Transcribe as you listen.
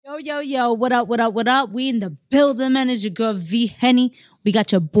Yo, what up? We in the building, man. It's your girl V-Henny. We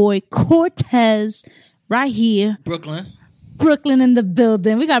got your boy Cortez right here. Brooklyn in the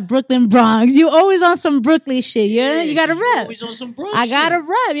building. We got Brooklyn Bronx. You always on some Brooklyn shit, yeah? You got to rap. Always on some Bronx I got to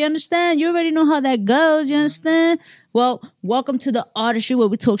rap, you understand? You already know how that goes, you understand? Well, welcome to the Artistry, where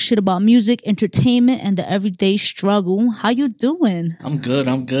we talk shit about music, entertainment, and the everyday struggle. How you doing? I'm good.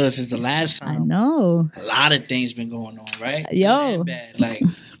 Since the last time. I know. A lot of things been going on, right? Yo. Bad. Like,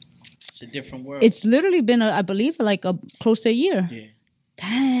 it's a different world. It's literally been, I believe, close to a year. Yeah.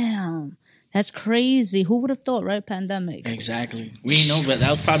 Damn. That's crazy. Who would have thought, right? Pandemic. Exactly. We know, but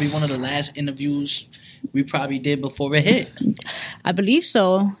that was probably one of the last interviews we probably did before it hit. I believe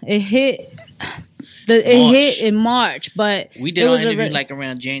so. It hit hit in March, but we did our interview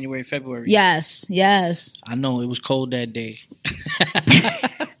around January, February. Yes. I know it was cold that day.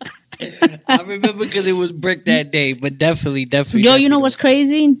 I remember because it was brick that day, but definitely. Yo, you know what's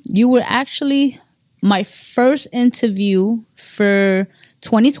crazy? You were actually my first interview for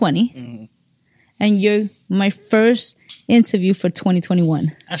 2020. Mm-hmm. And you're my first interview for 2021.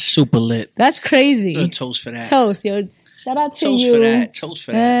 That's super lit. That's crazy. Good toast for that. Toast, yo. Shout out to toast you. Toast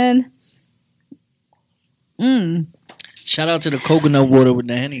for that. And shout out to the coconut water with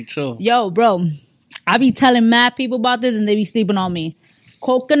the Henny too. Yo, bro. I be telling mad people about this and they be sleeping on me.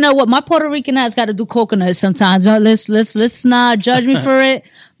 Coconut, what my Puerto Rican ass got to do coconut sometimes. Let's not judge me for it.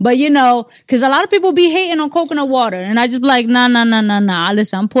 But you know, because a lot of people be hating on coconut water, and I just be like, nah.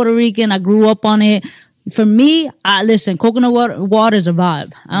 Listen, I'm Puerto Rican. I grew up on it. For me, listen, coconut water is a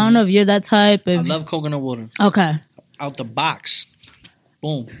vibe. I don't know if you're that type. I love coconut water. Okay. Out the box.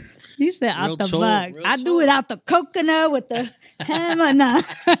 Boom. He said out the box. I do it out the coconut with the hammer. Nah.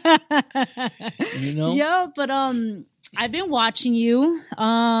 You know? Yo, but I've been watching you.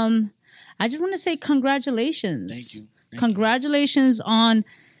 I just want to say congratulations. Thank you. Congratulations on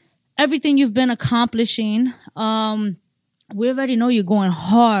everything you've been accomplishing. We already know you're going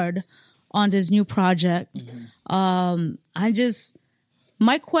hard on this new project. Mm-hmm.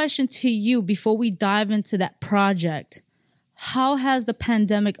 My question to you before we dive into that project, how has the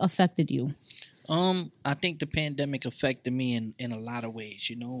pandemic affected you? I think the pandemic affected me in a lot of ways,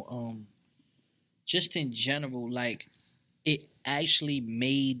 you know. Just in general, like, it actually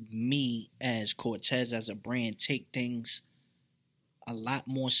made me as Cortez, as a brand, take things a lot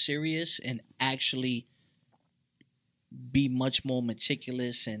more serious and actually be much more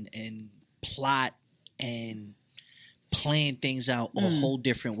meticulous and plot and plan things out a whole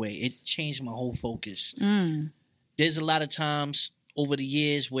different way. It changed my whole focus. There's a lot of times over the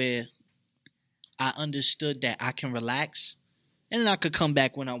years where I understood that I can relax. And then I could come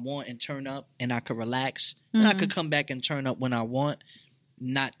back when I want and turn up, and I could relax. And I could come back and turn up when I want.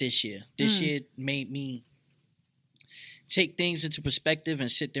 Not this year. This year made me take things into perspective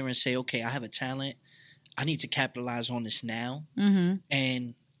and sit there and say, okay, I have a talent. I need to capitalize on this now. Mm-hmm.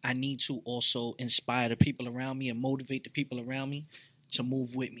 And I need to also inspire the people around me and motivate the people around me to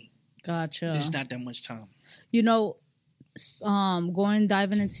move with me. Gotcha. There's not that much time. You know,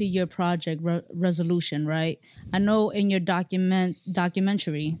 diving into your project resolution, right? I know in your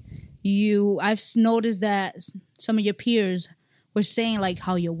documentary, I've noticed that some of your peers were saying like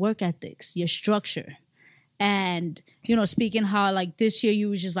how your work ethics, your structure, and you know, speaking how like this year you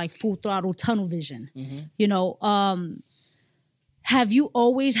was just like full throttle tunnel vision. Mm-hmm. You know, have you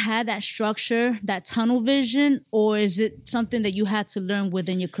always had that structure, that tunnel vision, or is it something that you had to learn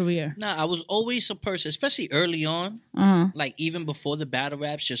within your career? Nah, I was always a person, especially early on, like even before the battle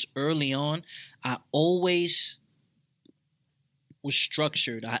raps, just early on, I always was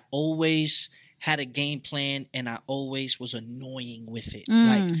structured. I always had a game plan, and I always was annoying with it.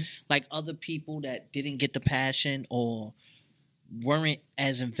 Like other people that didn't get the passion or weren't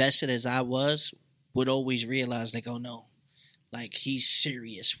as invested as I was would always realize like, oh no. Like, he's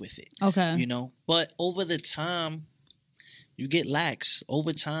serious with it. Okay. You know? But over the time, you get lax.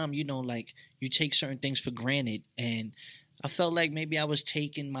 Over time, you know, like, you take certain things for granted. And I felt like maybe I was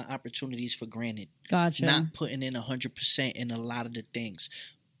taking my opportunities for granted. Gotcha. Not putting in 100% in a lot of the things.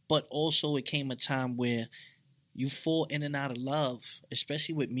 But also, it came a time where you fall in and out of love,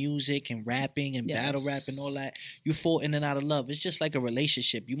 especially with music and rapping and battle rap and all that. You fall in and out of love. It's just like a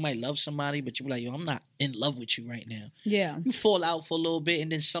relationship. You might love somebody, but you're like, yo, I'm not in love with you right now. Yeah. You fall out for a little bit, and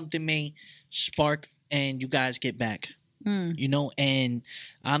then something may spark, and you guys get back. You know, and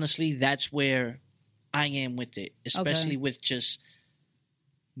honestly, that's where I am with it, especially with just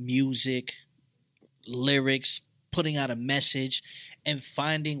music, lyrics, putting out a message, and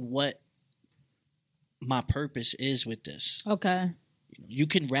finding what my purpose is with this. Okay. You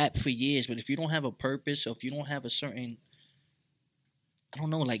can rap for years, but if you don't have a purpose, or if you don't have a certain I don't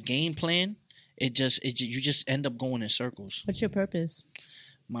know, like game plan. You just end up going in circles. What's your purpose?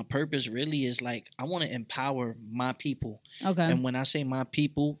 My purpose really is like I want to empower my people. Okay. And when I say my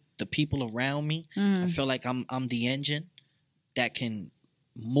people, the people around me, I feel like I'm the engine that can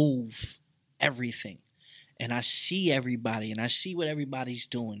move everything. And I see everybody and I see what everybody's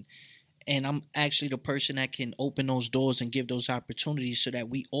doing. And I'm actually the person that can open those doors and give those opportunities so that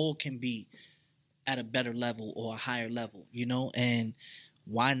we all can be at a better level or a higher level, you know? And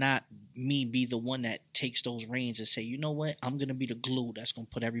why not me be the one that takes those reins and say, you know what, I'm going to be the glue that's going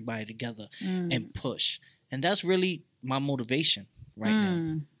to put everybody together and push. And that's really my motivation right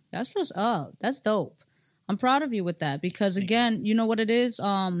now. That's what's up. That's dope. I'm proud of you with that because, again, you know what it is?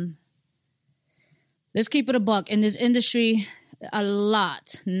 Let's keep it a buck. In this industry, a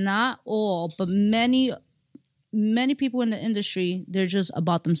lot, not all, but many people in the industry, they're just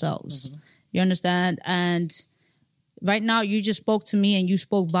about themselves. You understand? And right now, you just spoke to me and you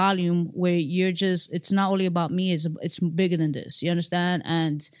spoke volume where you're just, it's not only about me, it's bigger than this. You understand?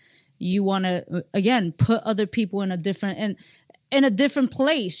 And you want to, again, put other people in a different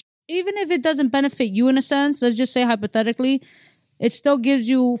place. Even if it doesn't benefit you in a sense, let's just say hypothetically, it still gives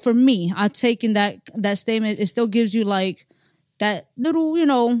you, for me, I've taken that statement, it still gives you like that little, you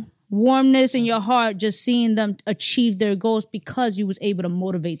know, warmness in your heart just seeing them achieve their goals because you was able to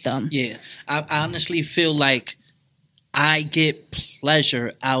motivate them. Yeah. I honestly feel like I get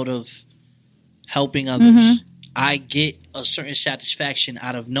pleasure out of helping others. I get a certain satisfaction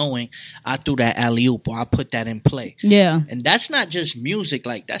out of knowing I threw that alley-oop or I put that in play. Yeah. And that's not just music,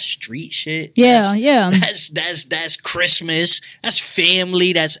 like that's street shit. Yeah, That's Christmas. That's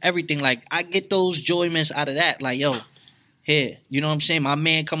family. That's everything. Like I get those enjoyments out of that. Like, yo, here, you know what I'm saying? My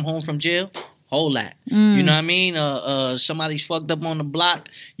man come home from jail. Whole lot. You know what I mean? Somebody's fucked up on the block.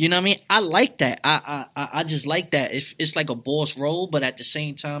 You know what I mean? I like that. I just like that. It's like a boss role, but at the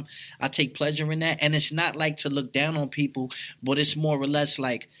same time, I take pleasure in that. And it's not like to look down on people, but it's more or less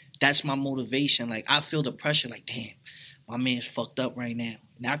like that's my motivation. Like I feel the pressure. Like, damn, my man's fucked up right now.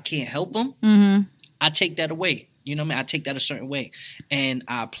 Now I can't help him. I take that away. You know what I mean? I take that a certain way and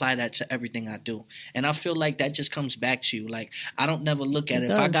I apply that to everything I do. And I feel like that just comes back to you. Like, I don't never look at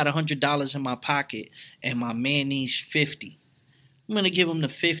it. If I got $100 in my pocket and my man needs 50, I'm going to give him the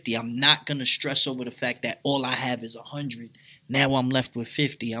 50. I'm not going to stress over the fact that all I have is 100. Now I'm left with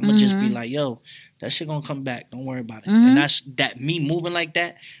 50. I'm going to just be like, yo, that shit going to come back. Don't worry about it. And that's that me moving like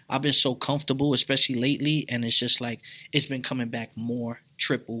that. I've been so comfortable, especially lately. And it's just like, it's been coming back more,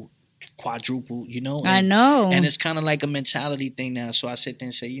 triple, quadruple, you know? I know. And it's kind of like a mentality thing now. So I sit there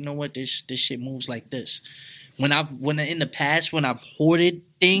and say, you know what? This shit moves like this. When in the past, when I've hoarded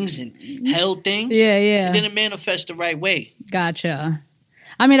things and held things, it didn't manifest the right way. Gotcha.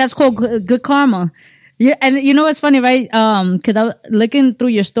 I mean, that's called good karma. Yeah, and you know what's funny, right? Because I was looking through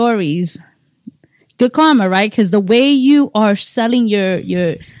your stories. Good karma, right? Because the way you are selling your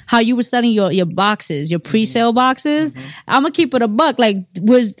how you were selling your boxes, your pre-sale boxes, I'm gonna keep it a buck. Like,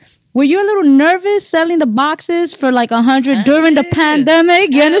 were you a little nervous selling the boxes for like 100 during the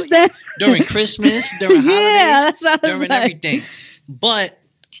pandemic? You understand? During Christmas, during holidays, during everything. But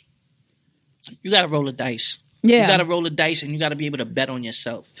you got to roll the dice. Yeah. You got to roll the dice and you got to be able to bet on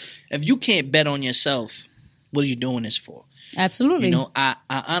yourself. If you can't bet on yourself, what are you doing this for? Absolutely. You know, I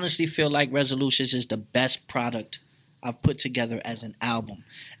honestly feel like Resolutions is the best product I've put together as an album,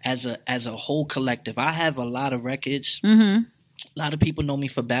 as a whole collective. I have a lot of records. A lot of people know me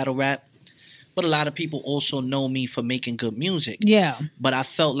for battle rap, but a lot of people also know me for making good music. Yeah. But I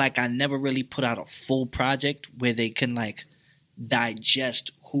felt like I never really put out a full project where they can like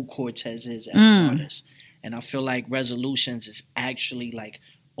digest who Cortez is as an artist. And I feel like Resolutions is actually like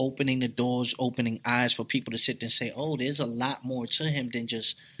opening the doors, opening eyes for people to sit there and say, oh, there's a lot more to him than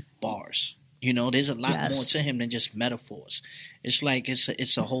just bars. You know, there's a lot more to him than just metaphors. It's like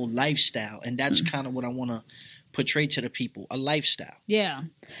it's a whole lifestyle. And that's kind of what I want to portray to the people, a lifestyle. Yeah.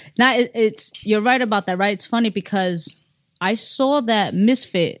 Now, you're right about that, right? It's funny because I saw that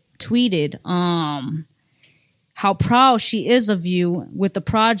Misfit tweeted how proud she is of you with the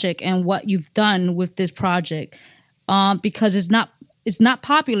project and what you've done with this project because it's not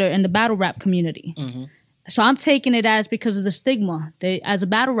popular in the battle rap community. So I'm taking it as because of the stigma. As a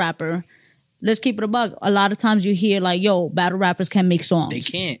battle rapper, let's keep it a buck. A lot of times you hear like, yo, battle rappers can't make songs. They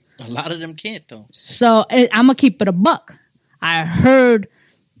can't. A lot of them can't, though. So I'm going to keep it a buck. I heard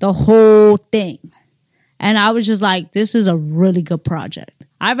the whole thing. And I was just like, this is a really good project.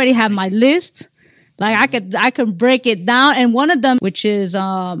 I already have my list. Like, I could break it down. And one of them, which is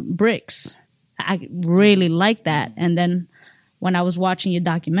Bricks. I really like that. And then when I was watching your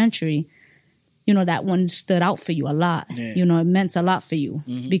documentary, that one stood out for you a lot. Yeah. It meant a lot for you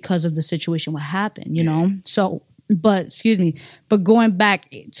because of the situation what happened, you know? So, but going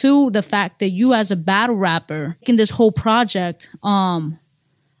back to the fact that you as a battle rapper in this whole project,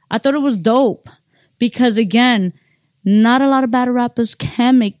 I thought it was dope because again, not a lot of battle rappers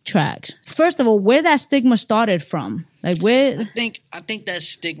can make tracks. First of all, where that stigma started from? Like where? I think that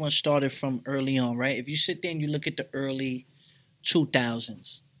stigma started from early on, right? If you sit there and you look at the early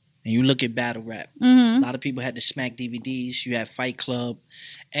 2000s and you look at battle rap, a lot of people had the Smack DVDs. You had Fight Club,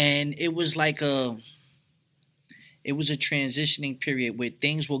 and it was like a transitioning period where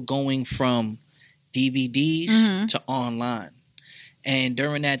things were going from DVDs to online. And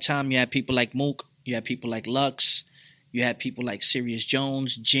during that time, you had people like Mook, you had people like Lux. You had people like Sirius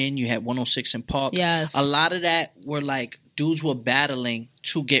Jones, Jin. You had 106 and Park. Yes. A lot of that were like dudes were battling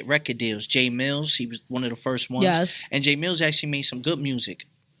to get record deals. Jay Mills, he was one of the first ones. Yes. And Jay Mills actually made some good music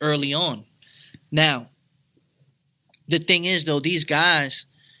early on. Now, the thing is, though, these guys,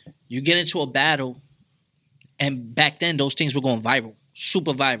 you get into a battle, and back then, those things were going viral,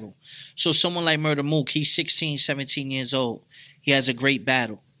 super viral. So someone like Murder Mook, he's 16, 17 years old. He has a great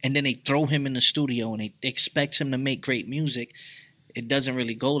battle. And then they throw him in the studio and they expect him to make great music. It doesn't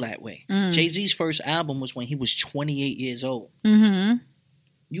really go that way. Jay-Z's first album was when he was 28 years old.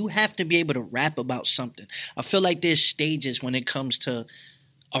 You have to be able to rap about something. I feel like there's stages when it comes to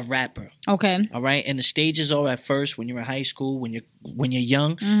a rapper. Okay. All right? And the stages are at first when you're in high school, when you're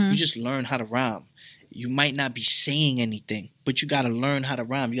young, you just learn how to rhyme. You might not be saying anything, but you got to learn how to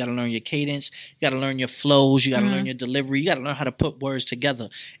rhyme. You got to learn your cadence. You got to learn your flows. You got to learn your delivery. You got to learn how to put words together.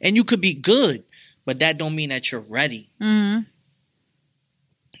 And you could be good, but that don't mean that you're ready. Then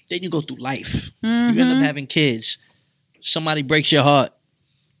you go through life. You end up having kids. Somebody breaks your heart.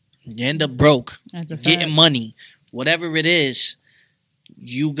 You end up broke. Getting money. Whatever it is,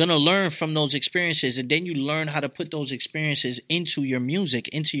 you're going to learn from those experiences. And then you learn how to put those experiences into your music,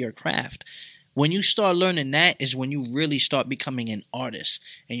 into your craft. When you start learning that is when you really start becoming an artist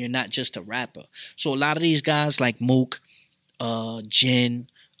and you're not just a rapper. So a lot of these guys like Mook, Jin,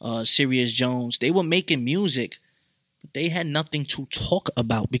 Sirius Jones, they were making music, but they had nothing to talk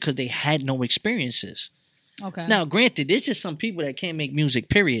about because they had no experiences. Okay. Now, granted, there's just some people that can't make music,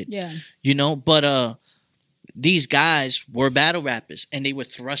 period. Yeah. But these guys were battle rappers and they were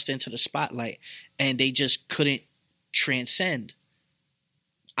thrust into the spotlight and they just couldn't transcend.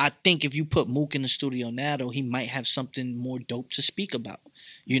 I think if you put Mook in the studio now, though, he might have something more dope to speak about,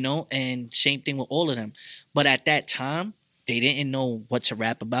 and same thing with all of them. But at that time, they didn't know what to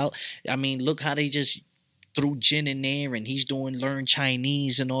rap about. I mean, look how they just threw Jin in there and he's learn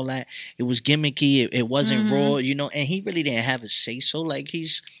Chinese and all that. It was gimmicky. It wasn't raw, and he really didn't have a say so. Like,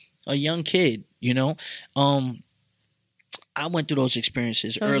 he's a young kid, I went through those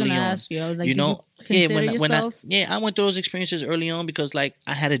experiences early on. Ask you, I was like, I went through those experiences early on because like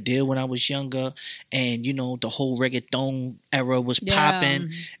I had a deal when I was younger, and the whole reggaeton era was popping,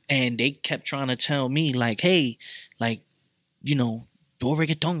 and they kept trying to tell me like, hey, like, do a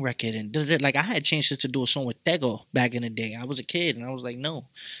reggaeton record, and like I had chances to do a song with Tego back in the day. I was a kid, and I was like, no,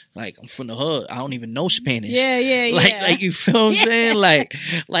 like I'm from the hood. I don't even know Spanish. Yeah. Like you feel what I'm saying?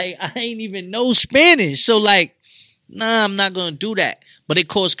 Like I ain't even know Spanish, so like. Nah, I'm not going to do that. But it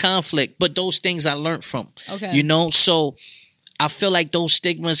caused conflict. But those things I learned from. Okay. So I feel like those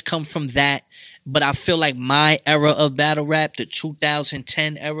stigmas come from that. But I feel like my era of battle rap, the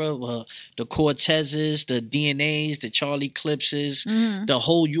 2010 era, the Cortezes, the DNAs, the Charlie Clipses, the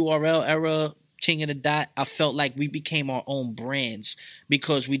whole URL era, King of the Dot, I felt like we became our own brands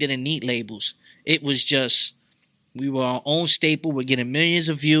because we didn't need labels. It was just, we were our own staple. We're getting millions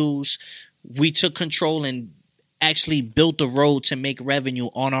of views. We took control and actually built the road to make revenue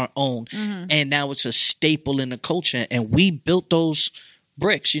on our own. And now it's a staple in the culture. And we built those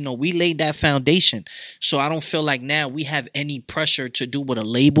bricks. We laid that foundation. So I don't feel like now we have any pressure to do what a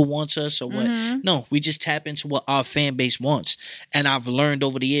label wants us or what. No, we just tap into what our fan base wants. And I've learned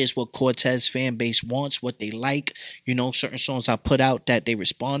over the years what Cortez fan base wants, what they like. Certain songs I put out that they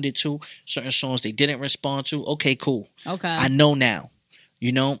responded to, certain songs they didn't respond to. Okay, cool. Okay. I know now,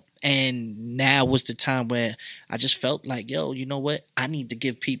 And now was the time where I just felt like, yo, you know what? I need to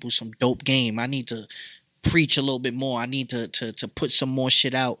give people some dope game. I need to preach a little bit more. I need to put some more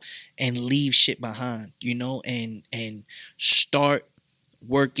shit out and leave shit behind, and start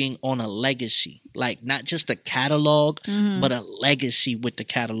working on a legacy. Like, not just a catalog, but a legacy with the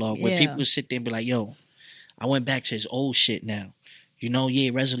catalog where people sit there and be like, yo, I went back to his old shit now. You know, yeah,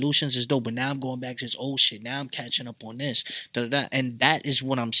 resolutions is dope, but now I'm going back to this old shit. Now I'm catching up on this. Da, da, da. And that is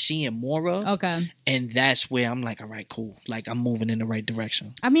what I'm seeing more of. Okay. And that's where I'm like, all right, cool. Like, I'm moving in the right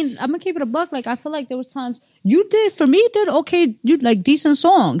direction. I mean, I'm gonna keep it a buck. Like, I feel like there was times you did okay. You like decent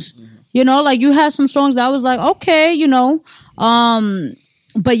songs. Mm-hmm. You know, like you had some songs that I was like, okay, you know.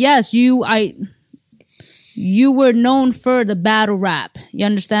 But yes, you were known for the battle rap. You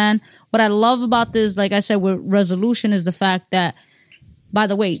understand? What I love about this, like I said, with Resolution is the fact that, by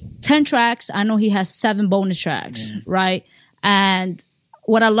the way, 10 tracks, I know he has 7 bonus tracks, right? And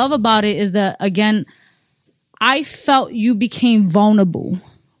what I love about it is that, again, I felt you became vulnerable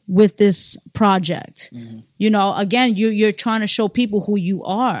with this project. Mm-hmm. You know, again, you're trying to show people who you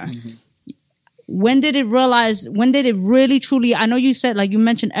are. Mm-hmm. When did it really truly, I know you said, like you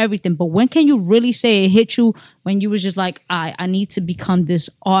mentioned everything, but when can you really say it hit you when you was just like, I need to become this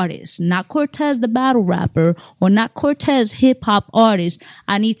artist, not Cortez the battle rapper or not Cortez hip hop artist.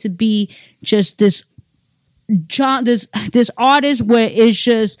 I need to be just this artist where it's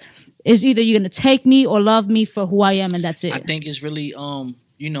either you're going to take me or love me for who I am and that's it. I think it's really,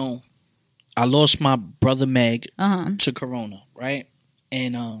 you know, I lost my brother Meg to Corona, right?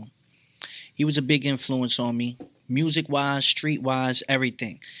 And, he was a big influence on me, music-wise, street-wise,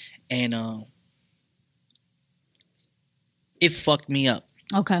 everything. And it fucked me up.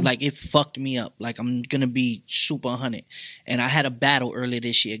 Okay. Like, it fucked me up. Like, I'm going to be super 100. And I had a battle earlier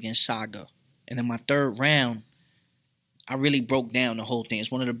this year against Saga. And in my 3rd round, I really broke down the whole thing.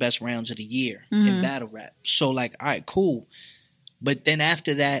 It's one of the best rounds of the year in battle rap. So, like, all right, cool. But then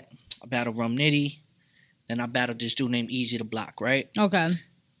after that, I battled Rum Nitty. Then I battled this dude named Easy to Block, right? Okay.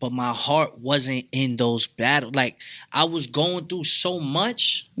 But my heart wasn't in those battles. Like, I was going through so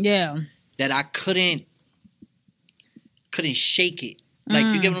much that I couldn't shake it. Like,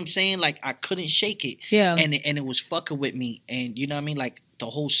 you get what I'm saying? Like, I couldn't shake it. Yeah. And it was fucking with me. And you know what I mean? Like,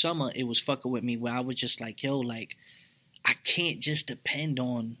 the whole summer, it was fucking with me where I was just like, yo, like, I can't just depend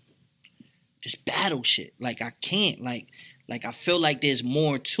on this battle shit. Like, I can't. Like I feel like there's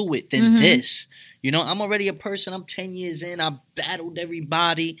more to it than this. You know, I'm already a person. I'm 10 years in. I battled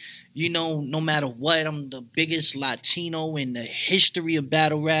everybody. You know, no matter what, I'm the biggest Latino in the history of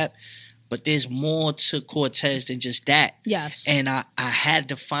battle rap. But there's more to Cortez than just that. Yes. And I had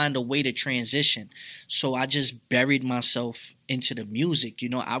to find a way to transition. So I just buried myself into the music. You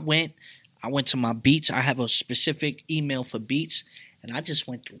know, I went to my beats. I have a specific email for beats. And I just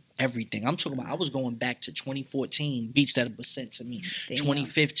went through everything. I'm talking about I was going back to 2014, beats that were sent to me. Damn.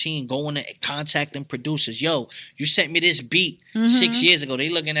 2015, going to contacting producers. Yo, you sent me this beat 6 years ago. They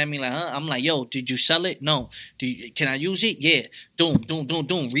looking at me like, huh? I'm like, yo, did you sell it? No. Can I use it? Yeah.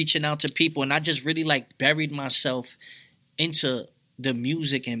 Doom. Reaching out to people. And I just really like buried myself into the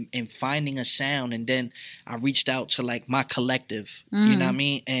music and finding a sound. And then I reached out to like my collective. You know what I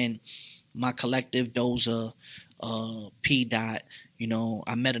mean? And my collective, Doza, P. Dot, you know,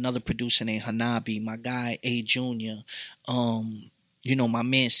 I met another producer named Hanabi, my guy A. Junior, you know, my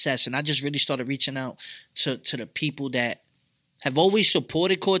man Sess, and I just really started reaching out to the people that have always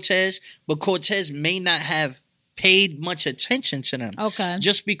supported Cortez, but Cortez may not have paid much attention to them. Okay.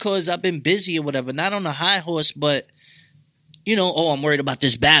 Just because I've been busy or whatever, not on a high horse, but you know, I'm worried about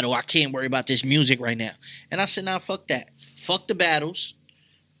this battle. I can't worry about this music right now. And I said, nah, fuck that. Fuck the battles.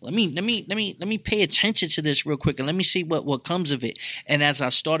 Let me pay attention to this real quick and let me see what comes of it. And as I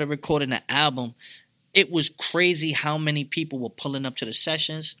started recording the album, it was crazy how many people were pulling up to the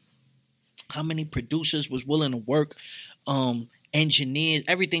sessions, how many producers was willing to work, engineers,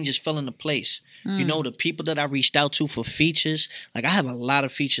 everything just fell into place. You know, the people that I reached out to for features, like I have a lot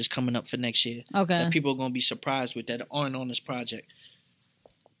of features coming up for next year. Okay. That people are going to be surprised with that aren't on this project.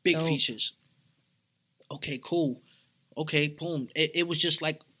 Big features. Okay, cool. Okay, boom. It was just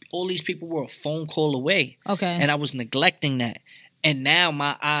like all these people were a phone call away. Okay. And I was neglecting that. And now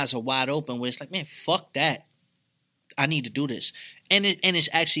my eyes are wide open where it's like, man, fuck that. I need to do this. And it's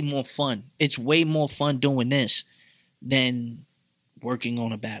actually more fun. It's way more fun doing this than working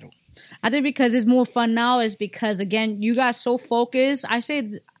on a battle. I think because it's more fun now is because, again, you got so focused. I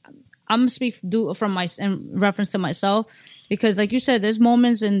say, I'm going to speak in reference to myself. Because like you said, there's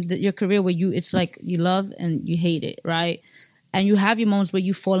moments in your career where it's like you love and you hate it, right? And you have your moments where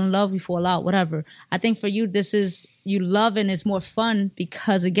you fall in love, you fall out, whatever. I think for you, this is, you love and it's more fun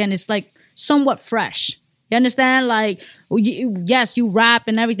because, again, it's like somewhat fresh. You understand? Like, yes, you rap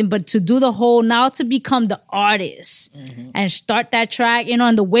and everything, but to do the whole, now to become the artist and start that track, you know,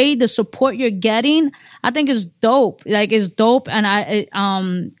 and the way the support you're getting, I think is dope. Like, it's dope.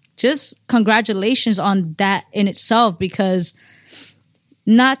 And just congratulations on that in itself because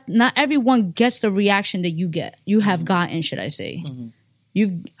not everyone gets the reaction that you have gotten, should I say.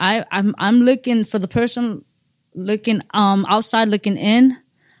 I'm looking for the person looking outside looking in.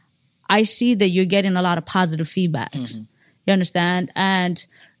 I see that you're getting a lot of positive feedbacks. You understand? And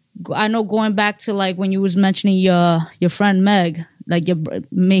I know going back to like when you was mentioning your friend Meg, like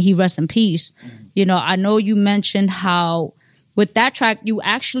may he rest in peace. You know, I know you mentioned how with that track you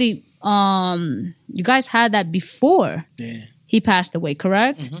actually you guys had that before he passed away,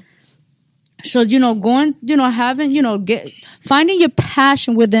 correct? So, you know, going, you know, having, you know, finding your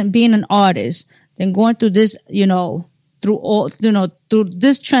passion within being an artist and going through this, you know, through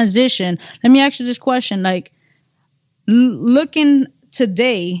this transition. Let me ask you this question. Like, looking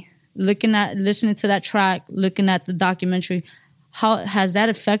today, listening to that track, looking at the documentary, how has that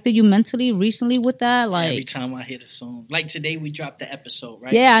affected you mentally recently with that? Like every time I hear the song, like today we dropped the episode,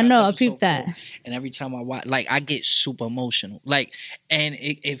 right? Yeah, I know. I peeped that. And every time I watch, like I get super emotional, like, and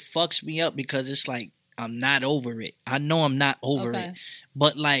it fucks me up because it's like I'm not over it. I know I'm not over it,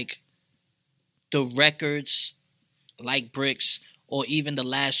 but like the records, like Bricks, or even the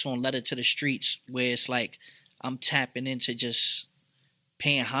last song, Letter to the Streets, where it's like I'm tapping into just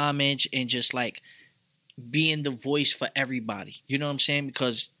paying homage and just like being the voice for everybody. You know what I'm saying?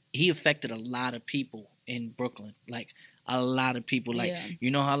 Because he affected a lot of people in Brooklyn. Like a lot of people. Like you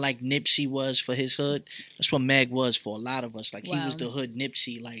know how like Nipsey was for his hood? That's what Meg was for a lot of us. Like he was the hood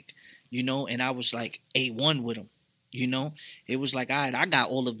Nipsey, like, you know, and I was like A1 with him. You know? It was like, all right, I got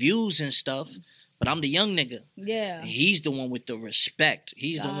all the views and stuff, but I'm the young nigga. Yeah. And he's the one with the respect.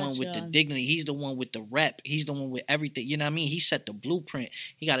 He's the one with the dignity. He's the one with the rep. He's the one with everything. You know what I mean? He set the blueprint.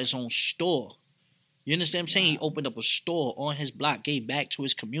 He got his own store. You understand what I'm saying? He opened up a store on his block, gave back to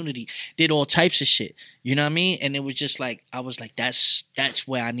his community, did all types of shit. You know what I mean? And it was just like, I was like, that's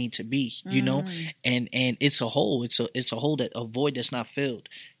where I need to be, you know? And it's a hole. It's a hole, a void that's not filled,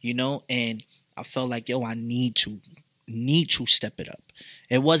 you know? And I felt like, yo, I need to step it up.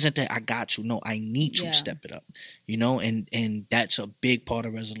 It wasn't that I got to. No, I need to step it up, you know? And that's a big part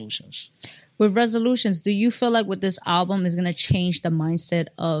of Resolutions. With Resolutions, do you feel like with this album is going to change the mindset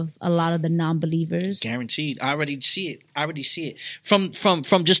of a lot of the non-believers? Guaranteed. I already see it. From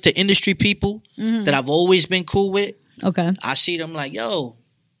just the industry people that I've always been cool with. Okay. I see them like, yo,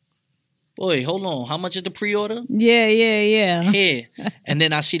 boy, hold on. How much is the pre-order? Yeah. Here. And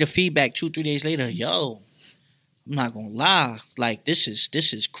then I see the feedback 2-3 days later. Yo, I'm not going to lie. Like, this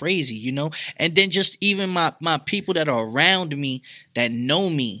is crazy, you know? And then just even my people that are around me that know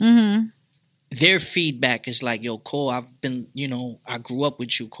me. Their feedback is like, yo, Cole, I've been, you know, I grew up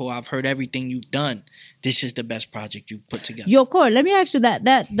with you, Cole. I've heard everything you've done. This is the best project you've put together. Yo, Cole, let me ask you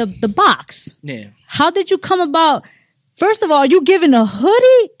the box. Yeah. How did you come about? First of all, you giving a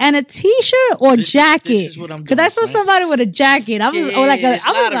hoodie and a t-shirt or jacket? This is what I'm doing. Because I saw somebody with a jacket. I was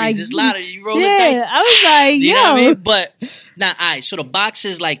it's lottery. You roll the dice. I was like, yo. You know what I mean? But now, all right. So the box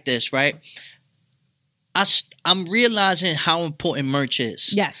is like this, right? I'm realizing how important merch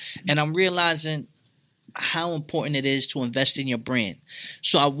is. Yes. And I'm realizing how important it is to invest in your brand.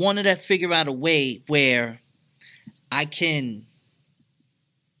 So I wanted to figure out a way where I can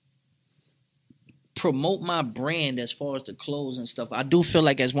promote my brand as far as the clothes and stuff. I do feel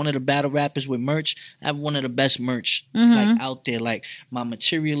like as one of the battle rappers with merch, I have one of the best merch like out there. Like my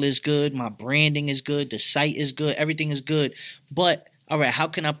material is good, my branding is good, the site is good, everything is good. But all right, how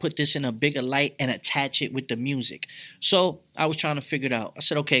can I put this in a bigger light and attach it with the music? So I was trying to figure it out. I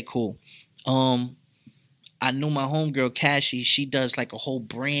said, okay, cool. I knew my homegirl, Cassie. She does like a whole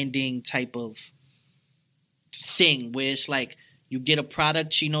branding type of thing where it's like you get a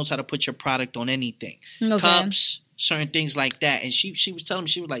product. She knows how to put your product on anything. Okay. Cups, certain things like that. And she was telling me,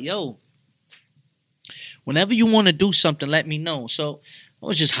 she was like, yo, whenever you want to do something, let me know. So I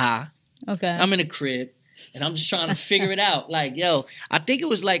was just high. Okay. I'm in the crib. And I'm just trying to figure it out. Like, yo, I think it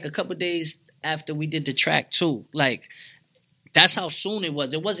was like a couple days after we did the track too. Like, that's how soon it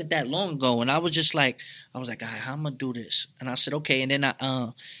was. It wasn't that long ago. And I was like, all right, how am I going to do this? And I said, okay. And then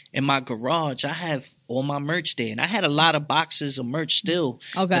I, in my garage, I have all my merch there. And I had a lot of boxes of merch still.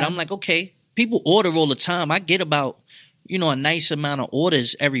 Okay. And I'm like, okay, people order all the time. I get about, you know, a nice amount of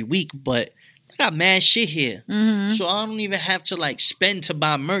orders every week, but I got mad shit here. So I don't even have to like spend to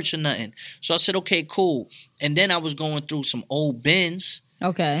buy merch or nothing. So I said, okay, cool. And then I was going through some old bins.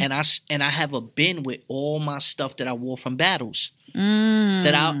 Okay. And I have a bin with all my stuff that I wore from battles.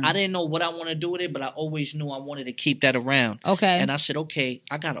 That I didn't know what I want to do with it, but I always knew I wanted to keep that around. Okay. And I said, okay,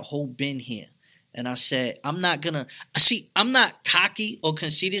 I got a whole bin here. And I said, I'm not cocky or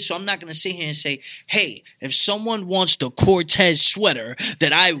conceited, so I'm not going to sit here and say, hey, if someone wants the Cortez sweater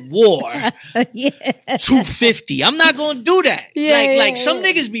that I wore, $250, I'm not going to do that. Like some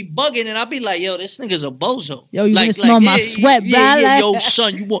niggas be bugging, and I'll be like, yo, this nigga's a bozo. Yo, you can smell my sweat, bro. Yo,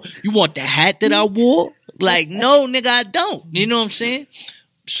 son, you want the hat that I wore? Like, no, nigga, I don't. You know what I'm saying?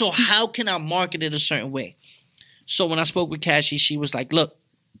 So how can I market it a certain way? So when I spoke with Cassie, she was like, look,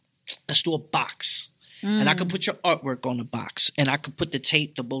 let's do a box. And I could put your artwork on the box. And I could put the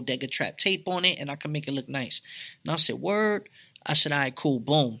tape, the Bodega Trap tape on it, and I could make it look nice. And I said, word. I said, all right, cool,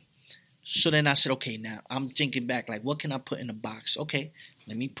 boom. So then I said, okay, now I'm thinking back, like, what can I put in the box? Okay,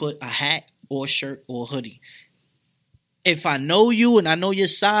 let me put a hat or a shirt or a hoodie. If I know you and I know your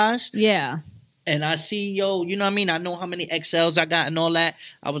size. Yeah. And I see, yo, you know what I mean? I know how many XLs I got and all that.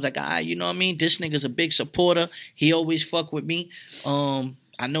 I was like, all right, you know what I mean? This nigga's a big supporter. He always fuck with me.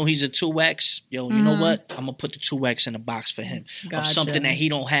 I know he's a 2X. Yo, you know what? I'm going to put the 2X in the box for him. Gotcha. Of something that he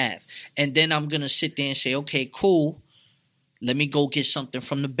don't have. And then I'm going to sit there and say, okay, cool. Let me go get something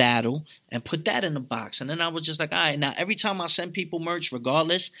from the battle and put that in the box. And then I was just like, all right. Now, every time I send people merch,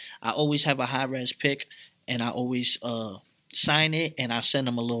 regardless, I always have a high-res pic. And I always sign it and I send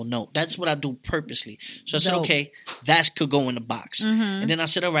them a little note. That's what I do purposely. So I said, okay, that could go in the box. And then I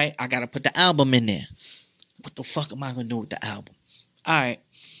said, all right, I got to put the album in there. What the fuck am I going to do with the album? All right.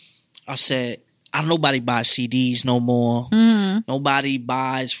 I said, nobody buys CDs no more. Nobody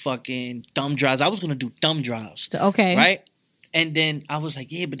buys fucking thumb drives. I was going to do thumb drives. Okay. Right? And then I was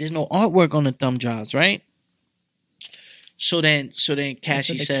like, yeah, but there's no artwork on the thumb drives, right? So then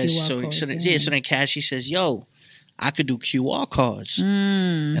Cassie says, so then Cassie says, yo, I could do QR cards.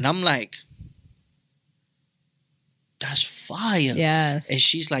 And I'm like, that's fire. Yes. And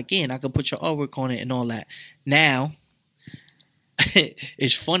she's like, yeah, and I could put your artwork on it and all that. Now,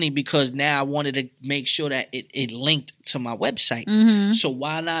 it's funny because now I wanted to make sure that it linked to my website. So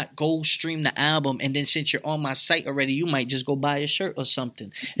why not go stream the album? And then since you're on my site already, you might just go buy a shirt or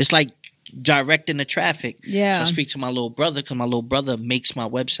something. It's like directing the traffic. Yeah. So I speak to my little brother because my little brother makes my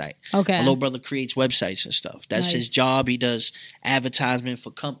website. Okay. My little brother creates websites and stuff. That's his job. He does advertisement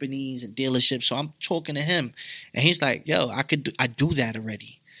for companies and dealerships. So I'm talking to him and he's like, yo, I do that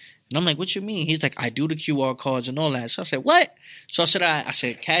already. And I'm like, what you mean? He's like, I do the QR cards and all that. So I said, what? So I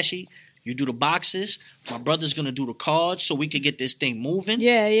said, Cassie, you do the boxes. My brother's going to do the cards so we could get this thing moving.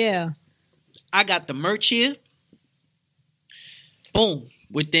 Yeah. I got the merch here. Boom.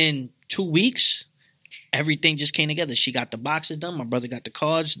 Within 2 weeks, everything just came together. She got the boxes done. My brother got the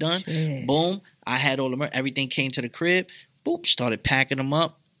cards done. Shit. Boom. I had all the merch. Everything came to the crib. Boop. Started packing them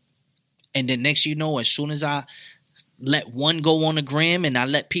up. And then next you know, as soon as I let one go on the gram and I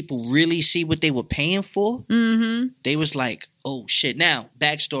let people really see what they were paying for, they was like, oh shit. Now,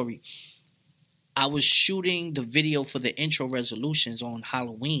 backstory. I was shooting the video for the intro resolutions on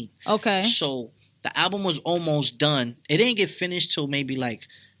Halloween. Okay. So the album was almost done. It didn't get finished till maybe like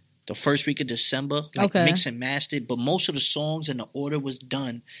the first week of December, like mix and mastered. But most of the songs and the order was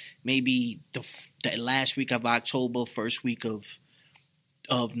done maybe the last week of October, first week of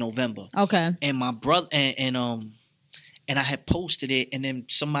November. Okay. And my brother and I had posted it, and then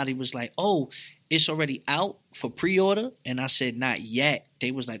somebody was like, oh, it's already out for pre-order? And I said, not yet.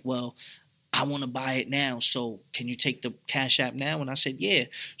 They was like, well, I want to buy it now, so can you take the Cash App now? And I said, yeah.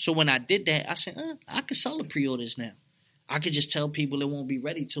 So when I did that, I said, I could sell the pre-orders now. I could just tell people it won't be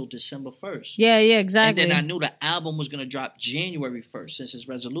ready till December 1st. Yeah, exactly. And then I knew the album was going to drop January 1st since it's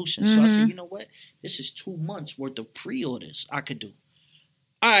resolution. So I said, you know what? This is 2 months worth of pre-orders I could do.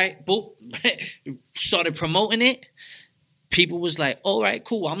 All right, boom. Started promoting it. People was like, all right,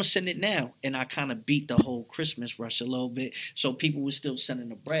 cool, I'm going to send it now. And I kind of beat the whole Christmas rush a little bit. So people were still sending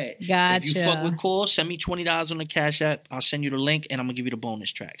the bread. Gotcha. If you fuck with Core, send me $20 on the Cash App. I'll send you the link, and I'm going to give you the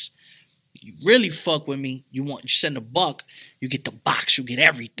bonus tracks. You really fuck with me, you send $1, you get the box, you get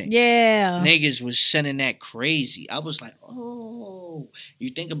everything. Yeah. Niggas was sending that crazy. I was like, oh, you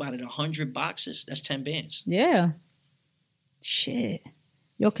think about it, 100 boxes, that's 10 bands. Yeah. Shit.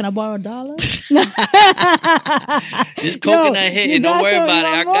 Yo, can I borrow $1? This coconut hitting. Don't worry about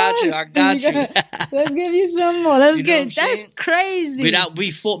it. I got you. Let's give you some more. That's crazy.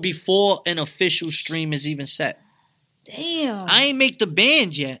 Before an official stream is even set. Damn. I ain't make the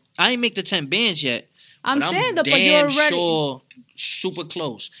bands yet. I ain't make the 10 bands yet. I'm saying that, but you're already sure super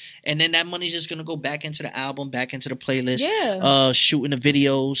close. And then that money's just gonna go back into the album, back into the playlist. Yeah. Shooting the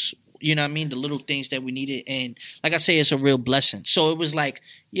videos. You know what I mean? The little things that we needed. And like I say, it's a real blessing. So it was like,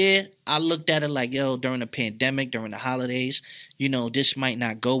 yeah, I looked at it like, yo, during the pandemic, during the holidays, this might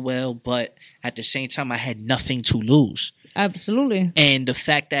not go well. But at the same time, I had nothing to lose. Absolutely. And the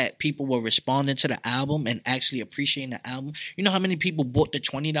fact that people were responding to the album and actually appreciating the album. You know how many people bought the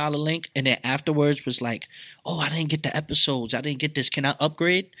 $20 link and then afterwards was like, oh, I didn't get the episodes. I didn't get this. Can I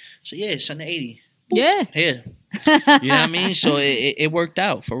upgrade? So yeah, send the 80. Boop, Yeah. Here. You know what I mean? So it worked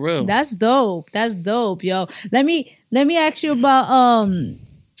out for real. That's dope. That's dope, yo. Let me ask you about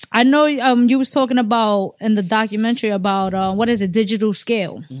I know you was talking about in the documentary about what is it, digital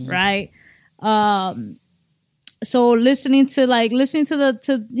scale, right? So listening to the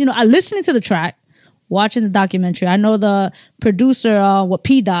track, watching the documentary. I know the producer,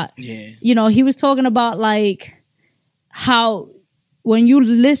 P Dot. Yeah. You know, he was talking about like how when you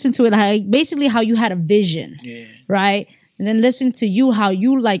listen to it, like basically how you had a vision, right? And then listen to you, how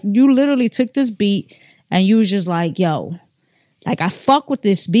you literally took this beat and you was just like, yo, like I fuck with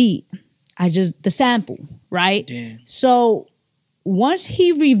this beat. The sample, right? Yeah. So once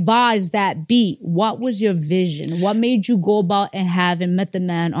he revised that beat, what was your vision? What made you go about and having Method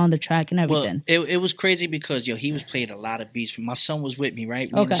Man on the track and everything? Well, it was crazy because, he was playing a lot of beats. My son was with me, right?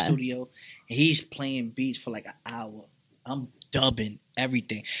 We in the studio. And he's playing beats for like an hour. I'm dubbing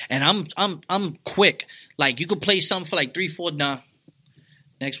everything. And I'm quick. Like, you could play something for like 3-4, nah.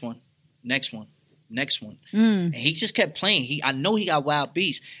 Next one. And he just kept playing. I know he got wild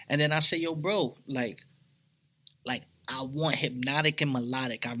beats. And then I say, yo, bro, like I want hypnotic and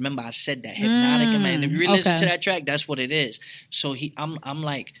melodic. I remember I said that. Hypnotic and if you really listen to that track, that's what it is. So I'm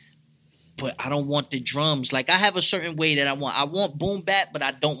like, but I don't want the drums. Like I have a certain way that I want. I want boom bap, but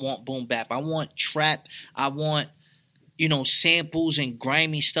I don't want boom bap. I want trap. I want, samples and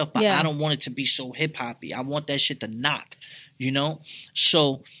grimy stuff, but I don't want it to be so hip hoppy. I want that shit to knock,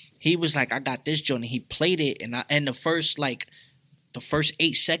 So he was like, I got this joint, and he played it, and the first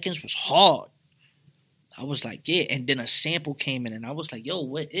 8 seconds was hard. I was like, yeah, and then a sample came in, and I was like, yo,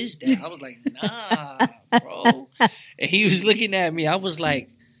 what is that? I was like, nah, bro. And he was looking at me. I was like,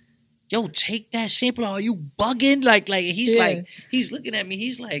 yo, take that sample. Are you bugging? Like he's looking at me.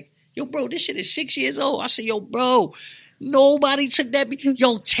 He's like, yo, bro, this shit is 6 years old. I said, yo, bro, nobody took that.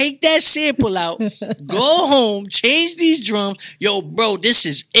 Yo, take that sample out. Go home. Change these drums. Yo, bro, this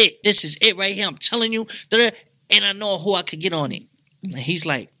is it. This is it right here. I'm telling you. And I know who I could get on it. And he's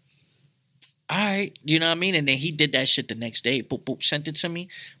like, all right, you know what I mean? And then he did that shit the next day. Boop, boop, sent it to me.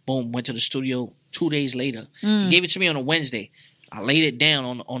 Boom, went to the studio 2 days later. He gave it to me on a Wednesday. I laid it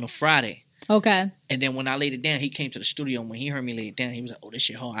down on a Friday. Okay. And then when I laid it down, he came to the studio. And when he heard me lay it down, he was like, oh, this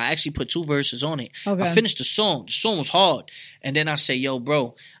shit hard. I actually put 2 verses on it. Okay. I finished the song. The song was hard. And then I say, yo,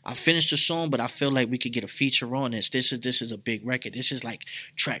 bro, I finished the song, but I feel like we could get a feature on this. This is a big record. This is like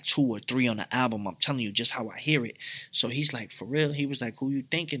track 2 or 3 on the album. I'm telling you just how I hear it. So he's like, for real? He was like, who you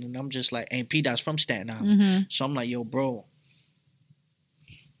thinking? And I'm just like, and P Dot's from Staten Island. So I'm like, yo, bro,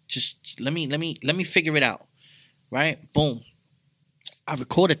 just let me figure it out. Right? Boom. I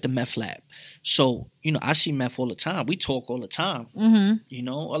recorded the Meth Lab. So, I see Meth all the time. We talk all the time. A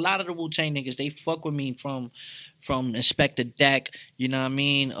lot of the Wu-Tang niggas, they fuck with me from Inspector Deck, you know what I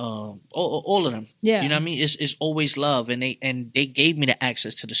mean? All of them. Yeah. You know what I mean? It's always love. And they gave me the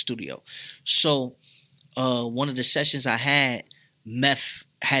access to the studio. So, one of the sessions I had, Meth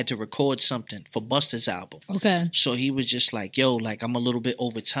had to record something for Busta's album. Okay. So he was just like, yo, like I'm a little bit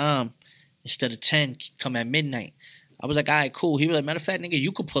over time. Instead of 10, come at midnight. I was like, all right, cool. He was like, matter of fact, nigga,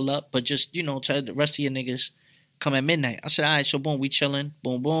 you could pull up, but just, tell the rest of your niggas come at midnight. I said, all right, so boom, we chilling,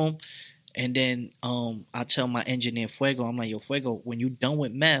 boom, boom. And then I tell my engineer, Fuego, I'm like, yo, Fuego, when you done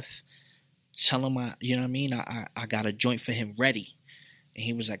with Meth, tell him you know what I mean? I got a joint for him ready. And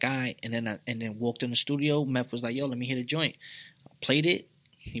he was like, all right. And then walked in the studio. Meth was like, yo, let me hit a joint. I played it.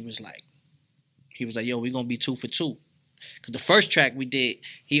 He was like, yo, we gonna be 2 for 2. Because the first track we did,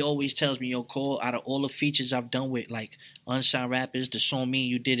 he always tells me, yo, Cole, out of all the features I've done with, like, unsigned rappers, the song Me and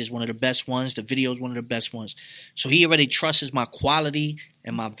You did is one of the best ones. The video is one of the best ones. So he already trusts my quality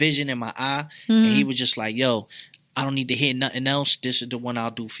and my vision and my eye. And he was just like, yo, I don't need to hear nothing else. This is the one I'll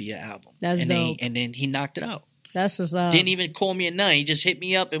do for your album. That's dope. And then he knocked it out. That's what's up. Didn't even call me a none. He just hit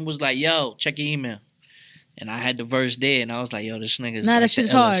me up and was like, yo, check your email. And I had the verse there, and I was like, yo, this nigga's nah, like that shit's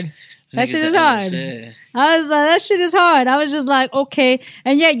hard. That shit is hard. Yeah. I was like, that shit is hard. I was just like, okay.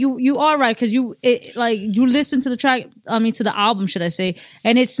 And yeah, you are right. Cause you listen to the track, to the album, should I say.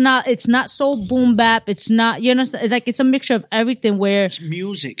 And it's not so boom bap. It's not, like it's a mixture of everything where. It's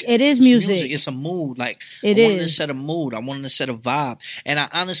music. It is music. It's a mood. Like, I wanted to set a mood. I wanted to set a vibe. And I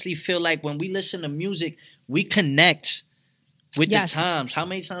honestly feel like when we listen to music, we connect with the times. How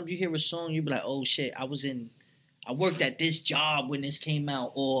many times you hear a song, you be like, oh shit, I was in I worked at this job when this came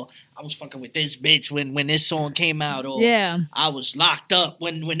out, or I was fucking with this bitch when this song came out, or I was locked up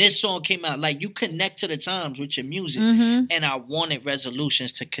when this song came out. Like, you connect to the times with your music, and I wanted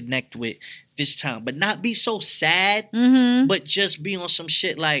resolutions to connect with this time, but not be so sad, but just be on some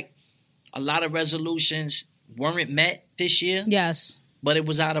shit. Like, a lot of resolutions weren't met this year. Yes, but it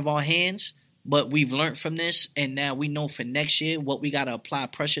was out of our hands. But we've learned from this, and now we know for next year what we got to apply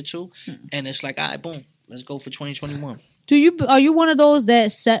pressure to, and it's like, all right, boom. Let's go for 2021. Are you one of those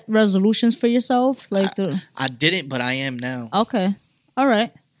that set resolutions for yourself? Like I didn't, but I am now. Okay. All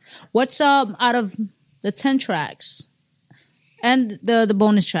right. What's out of the 10 tracks and the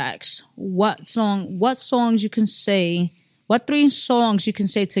bonus tracks? What songs you can say? What 3 songs you can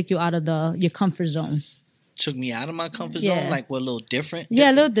say took you out of your comfort zone? Took me out of my comfort zone? Like, we're a little different?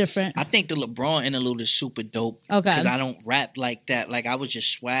 Yeah, a little different. I think the LeBron interlude is super dope. Okay. Because I don't rap like that. Like, I was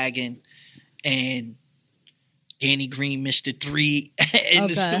just swagging, and Danny Green missed a 3 in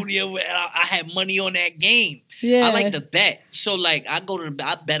the studio. I had money on that game. Yeah. I like to bet. So, like, I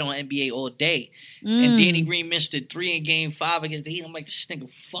bet on NBA all day. And Danny Green missed a 3 in game 5 against the Heat. I'm like, this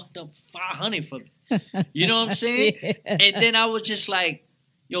nigga fucked up 500 for me. You know what I'm saying? And then I was just like,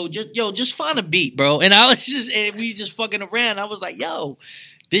 just find a beat, bro. And we just fucking around. I was like, yo,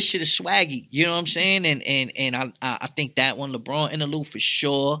 this shit is swaggy. You know what I'm saying? And I think that one, LeBron interlude for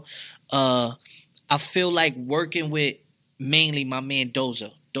sure. I feel like working with mainly my man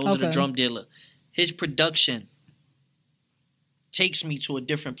Doza. Doza the drum dealer. His production takes me to a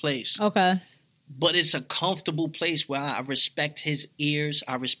different place. Okay. But it's a comfortable place where I respect his ears.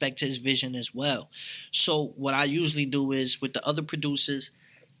 I respect his vision as well. So what I usually do is with the other producers,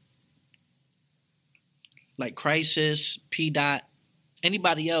 like Crisis, P. Dot,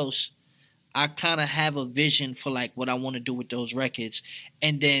 anybody else, I kind of have a vision for like what I want to do with those records.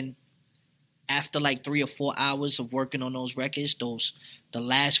 And then after like 3 or 4 hours of working on those records, the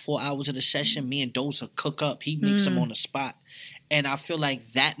last 4 hours of the session, me and Doza cook up. He makes them on the spot. And I feel like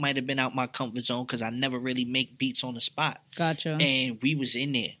that might have been out my comfort zone because I never really make beats on the spot. Gotcha. And we was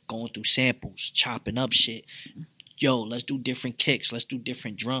in there going through samples, chopping up shit. Yo, let's do different kicks. Let's do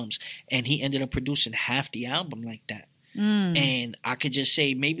different drums. And he ended up producing half the album like that. And I could just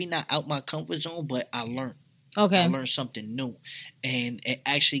say maybe not out my comfort zone, but I learned. Okay. I learned something new. And it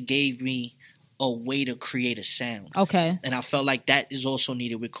actually gave me a way to create a sound. Okay. And I felt like that is also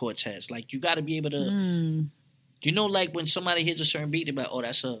needed with Cortez. Like, you got to be able to, like when somebody hits a certain beat, they're like, oh,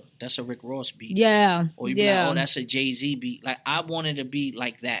 that's a Rick Ross beat. Yeah. Or you be like, oh, that's a Jay-Z beat. Like, I wanted to be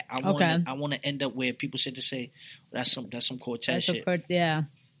like that. I want to end up where people sit to say, well, that's some Cortez shit.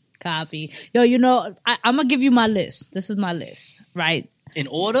 Copy. Yo, I'm going to give you my list. This is my list, right? In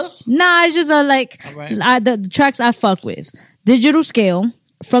order? Nah, it's just the tracks I fuck with. Digital Scale,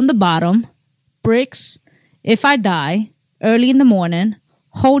 From the Bottom, Bricks, If I Die, Early in the Morning,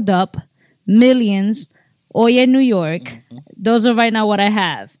 Hold Up, Millions, Oye New York. Those are right now what I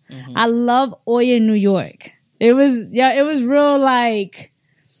have. I love Oye New York. It was real like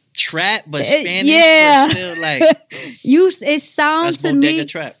trap, but Spanish, but still like it sounds to me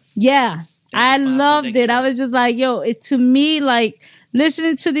trap. Yeah, I loved it. I was just like, yo, to me, like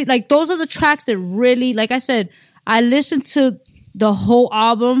listening to those are the tracks that really, like I said, I listened to the whole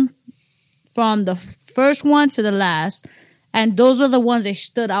album from the first one to the last, and those are the ones that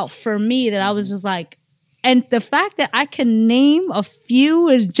stood out for me that I was just like, and the fact that I can name a few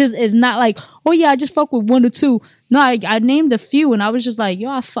is not like, oh yeah, I just fuck with 1 or 2. No, I named a few, and I was just like,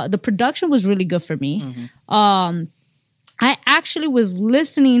 yo, the production was really good for me. I actually was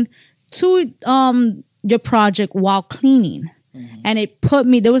listening to your project while cleaning, and it put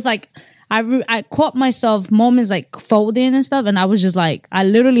me. There was like I caught myself moments like folding and stuff, and I was just like, I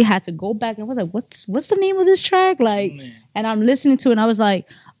literally had to go back and I was like, what's the name of this track? Like, and I'm listening to it, and I was like,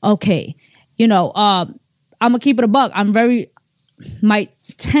 okay, I'm gonna keep it a buck. My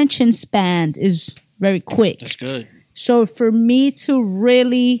attention span is very quick. That's good. So for me to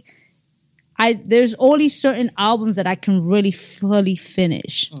really, there's only certain albums that I can really fully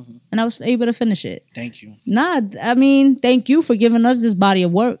finish. And I was able to finish it. Thank you. Thank you for giving us this body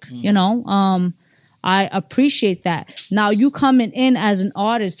of work. I appreciate that. Now, you coming in as an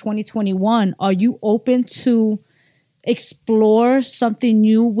artist, 2021, are you open to explore something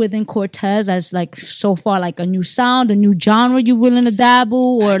new within Cortez as like so far like a new sound, a new genre you willing to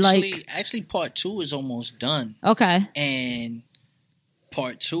dabble, or actually part 2 is almost done. Okay. And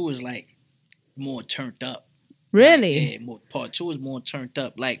part 2 is like more turned up. Really? Part 2 is more turned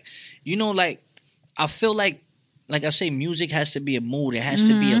up. Like, I feel like I say, music has to be a mood. It has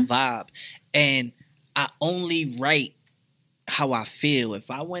to be a vibe. And I only write how I feel.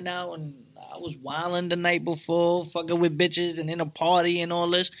 If I went out and I was wilding the night before, fucking with bitches and in a party and all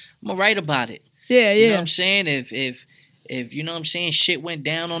this. I'm gonna write about it. Yeah, You know what I'm saying? If you know what I'm saying, shit went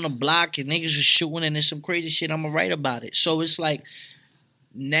down on the block and niggas was shooting and there's some crazy shit, I'm gonna write about it. So it's like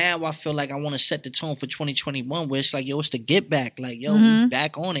now I feel like I want to set the tone for 2021 where it's like, yo, it's the get back. Like, yo, we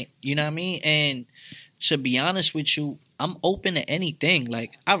back on it. You know what I mean? And to be honest with you, I'm open to anything.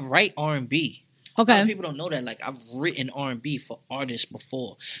 Like, I write R&B. Okay. A lot of people don't know that. Like, I've written R&B for artists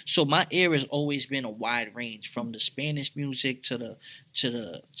before. So my ear has always been a wide range, from the Spanish music to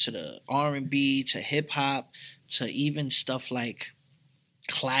the R&B to hip hop to even stuff like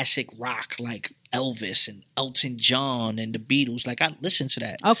classic rock, like Elvis and Elton John and the Beatles. Like, I listen to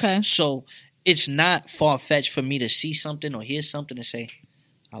that. Okay. So it's not far-fetched for me to see something or hear something and say,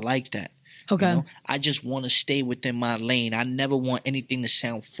 I like that. Okay. You know? I just want to stay within my lane. I never want anything to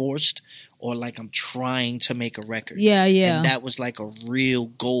sound forced or like I'm trying to make a record. Yeah, yeah. And that was like a real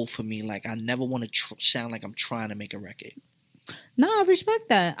goal for me. Like, I never want to sound like I'm trying to make a record. No, I respect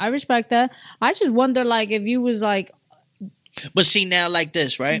that. I just wonder, like, if you was like... But see, now like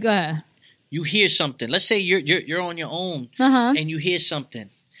this, right? Go ahead. You hear something. Let's say you're on your own and you hear something.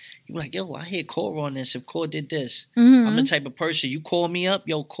 You're like, yo, I hear Core on this. If Core did this. I'm the type of person, you call me up,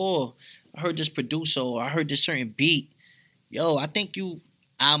 yo, Core, I heard this producer or I heard this certain beat. Yo, I think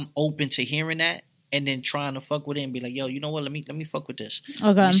I'm open to hearing that and then trying to fuck with it and be like, yo, you know what? Let me fuck with this. Okay.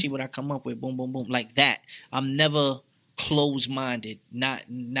 Let me see what I come up with. Boom, boom, boom. Like that. I'm never closed-minded. Not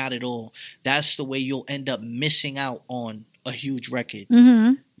at all. That's the way you'll end up missing out on a huge record.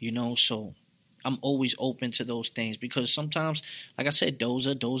 You know, so I'm always open to those things because sometimes, like I said,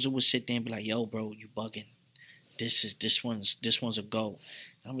 Doza would sit there and be like, yo, bro, you bugging. This one's a go.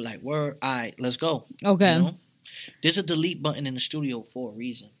 I'm like, word, all right, let's go. Okay. You know? There's a delete button in the studio for a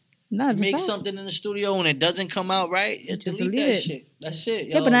reason. No, you make something in the studio and it doesn't come out right, you delete that shit. That's it.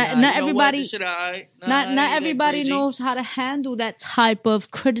 Yeah, but not everybody. Right. Not everybody knows how to handle that type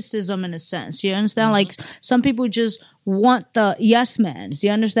of criticism in a sense. You understand? Like, some people just want the yes mans. You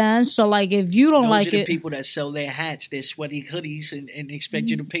understand? So, like, if you don't like it, those are the people that sell their hats, their sweaty hoodies, and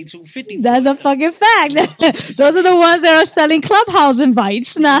expect you to pay $250. That's a fucking fact. Those are the ones that are selling clubhouse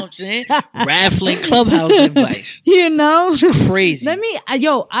invites. You know what I'm saying? Raffling clubhouse invites. You know, it's crazy.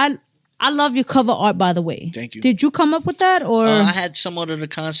 I love your cover art, by the way. Thank you. Did you come up with that, or I had somewhat of the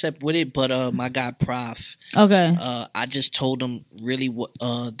concept with it, but my guy Prof. Okay. I just told him really what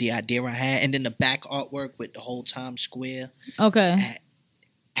the idea I had, and then the back artwork with the whole Times Square. Okay.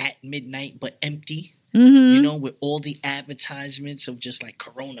 At midnight, but empty. You know, with all the advertisements of just like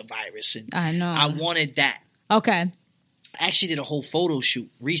coronavirus, and I know. I wanted that. Okay. I actually did a whole photo shoot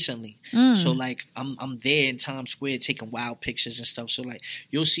recently. So like I'm there in Times Square taking wild pictures and stuff. So like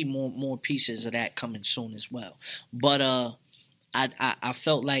you'll see more pieces of that coming soon as well. But I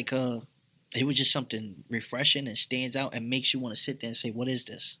felt like it was just something refreshing and stands out and makes you want to sit there and say, what is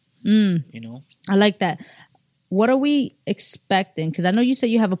this? You know? I like that. What are we expecting? Because I know you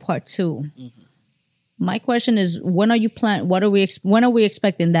said you have a part 2. My question is, when are you planning? When are we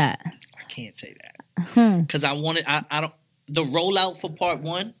expecting that? I can't say that because I don't. The rollout for part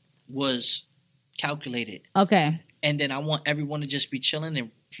 1 was calculated. Okay. And then I want everyone to just be chilling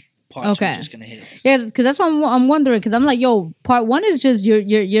and part 2 is just going to hit. Yeah, because that's what I'm wondering. Because I'm like, yo, part 1 is just,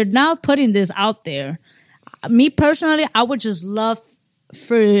 you're now putting this out there. Me personally, I would just love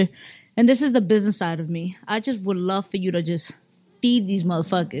for, and this is the business side of me, I just would love for you to just feed these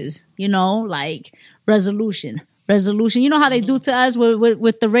motherfuckers, you know, like resolution. You know how they do to us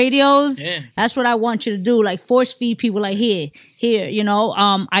with the radios? Yeah. That's what I want you to do. Like, force feed people like, here, you know?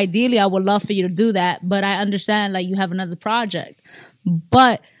 Ideally, I would love for you to do that, but I understand, like, you have another project.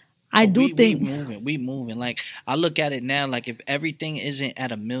 But I think... We moving. Like, I look at it now, like, if everything isn't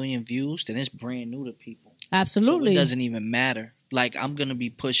at 1 million views, then it's brand new to people. Absolutely. So it doesn't even matter. Like, I'm going to be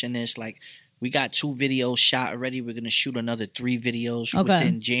pushing this, like... We got 2 videos shot already. We're going to shoot another 3 videos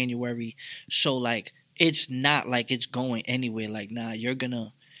within January. So, like... It's not like it's going anywhere. Like, nah, you're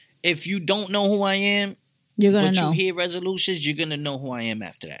gonna... If you don't know who I am, you're gonna know. But you hear resolutions, you're gonna know who I am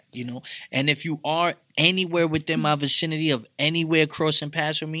after that, you know? And if you are anywhere within my vicinity of anywhere crossing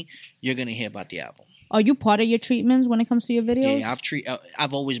paths with me, you're gonna hear about the album. Are you part of your treatments when it comes to your videos? Yeah,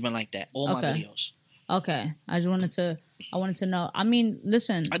 I've always been like that. All my videos. Okay. I wanted to know. I mean,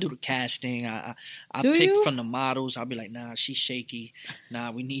 listen. I do the casting. I pick from the models. I'll be like, nah, she's shaky.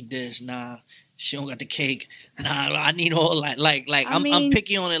 Nah, we need this. Nah, she don't got the cake. Nah, I need all that. Like I'm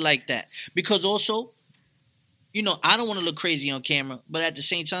picky on it like that. Because also, you know, I don't want to look crazy on camera, but at the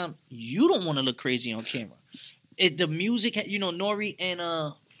same time, you don't want to look crazy on camera. The music, you know, Nori and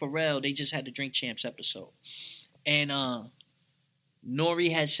Pharrell, they just had the Drink Champs episode. And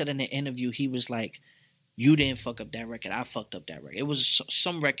Nori had said in an interview, he was like, you didn't fuck up that record. I fucked up that record. It was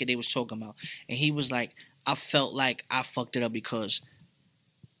some record they was talking about. And he was like, I felt like I fucked it up because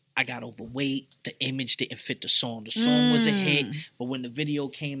I got overweight. The image didn't fit the song. The song was a hit, but when the video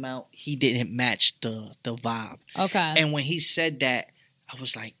came out, he didn't match the vibe. Okay. And when he said that, I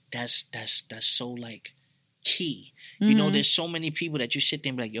was like, that's so like key. You know, there's so many people that you sit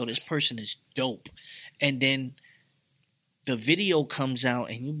there and be like, yo, this person is dope. And then the video comes out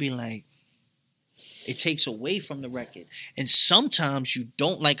and you be like, it takes away from the record. And sometimes you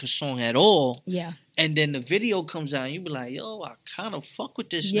don't like a song at all. Yeah. And then the video comes out and you be like, yo, I kind of fuck with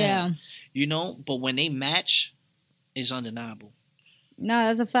this now. You know? But when they match, it's undeniable. No,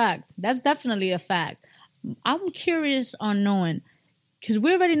 that's a fact. That's definitely a fact. I'm curious on knowing, because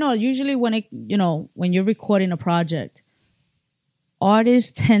we already know, usually when when you're recording a project,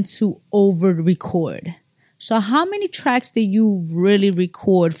 artists tend to over-record. So how many tracks did you really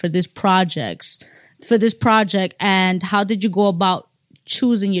record for this project, and how did you go about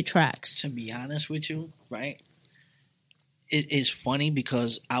choosing your tracks? To be honest with you, right? It is funny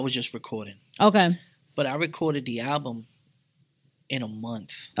because I was just recording. Okay. But I recorded the album in a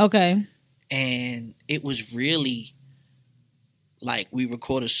month. Okay. And it was really like we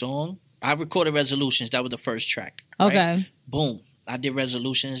record a song. I recorded Resolutions. That was the first track. Right? Okay. Boom. I did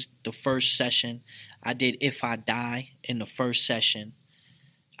Resolutions the first session. I did If I Die in the first session.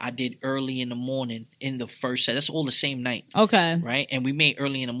 I did Early in the Morning in the first set. That's all the same night. Okay. Right? And we made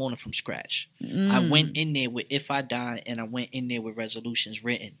Early in the Morning from scratch. I went in there with If I Die and I went in there with Resolutions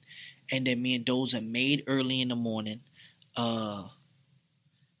written. And then me and Doza made Early in the Morning.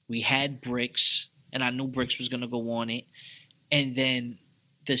 We had Bricks, and I knew Bricks was going to go on it. And then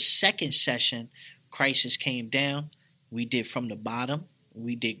the second session, Crisis came down. We did From the Bottom.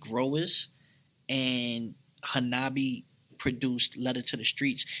 We did Growers. And Hanabi produced Letter to the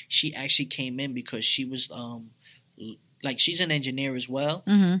Streets. She actually came in because she was she's an engineer as well,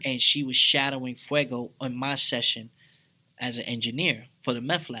 and she was shadowing Fuego on my session as an engineer for the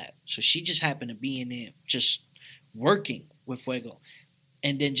meth lab. So she just happened to be in there just working with Fuego.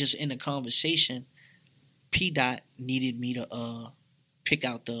 And then just in the conversation, P. Dot needed me to pick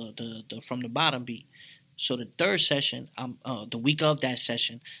out the From the Bottom beat. So the third session, the week of that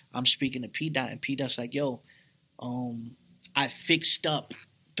session, I'm speaking to P. Dot, and P. Dot's like, yo, I fixed up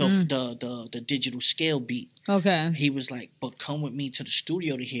the digital scale beat. Okay. He was like, but come with me to the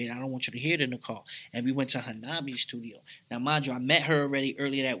studio to hear it. I don't want you to hear it in the car. And we went to Hanabi's studio. Now, mind you, I met her already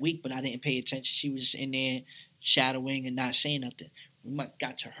earlier that week, but I didn't pay attention. She was in there shadowing and not saying nothing. We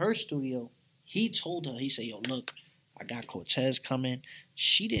got to her studio. He told her, he said, yo, look, I got Cortez coming.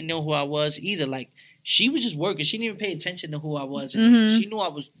 She didn't know who I was either. Like, she was just working. She didn't even pay attention to who I was. And she knew I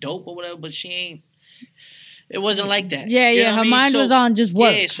was dope or whatever, but it wasn't like that. Yeah, you know her mind was on just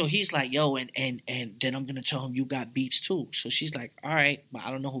work. Yeah, so he's like, yo, and then I'm going to tell him you got beats too. So she's like, all right, but I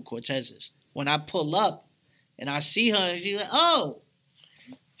don't know who Cortez is. When I pull up and I see her, and she's like, oh,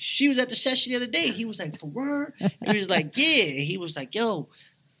 she was at the session the other day. He was like, for word? He was like, yeah. He was like, yo,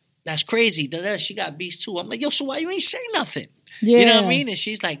 that's crazy. She got beats too. I'm like, yo, so why you ain't say nothing? Yeah. You know what I mean? And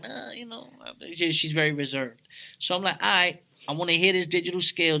she's like, nah, she's very reserved. So I'm like, all right, I want to hear this digital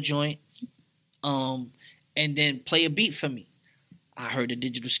scale joint. And then play a beat for me. I heard the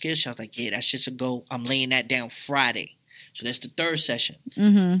digital scale. I was like, yeah, that's just a go. I'm laying that down Friday. So that's the third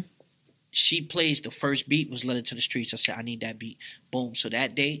session. She plays the first beat was Letter to the Streets. I said, I need that beat. Boom. So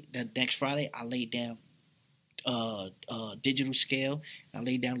that day, the next Friday, I laid down digital scale. I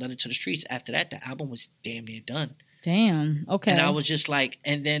laid down Letter to the Streets. After that, the album was damn near done. Damn. Okay. And I was just like,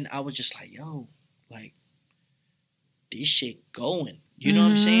 yo, like, this shit going. You know what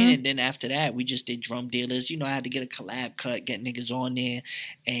I'm saying? And then after that, we just did Drum Dealers. I had to get a collab cut, get niggas on there.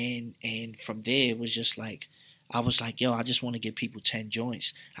 And from there, it was just like, I was like, yo, I just want to give people 10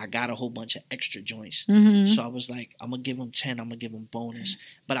 joints. I got a whole bunch of extra joints. So I was like, I'm going to give them 10. I'm going to give them bonus.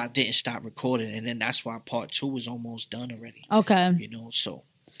 But I didn't stop recording. And then that's why part 2 was almost done already. Okay. So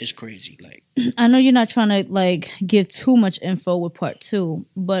it's crazy. Like, I know you're not trying to give too much info with part 2,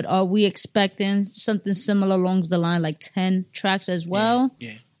 but are we expecting something similar along the line, like 10 tracks as well?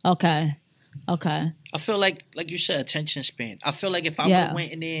 Yeah. Okay. I feel like you said, attention span. I feel like if I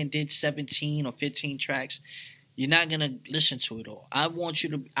went in there and did 17 or 15 tracks, you're not going to listen to it all.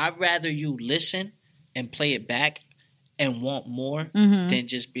 I'd rather you listen and play it back and want more than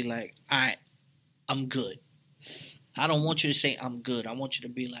just be like, all right, I'm good. I don't want you to say I'm good. I want you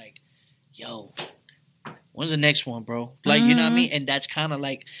to be like, yo, when's the next one, bro? Like, you know what I mean? And that's kind of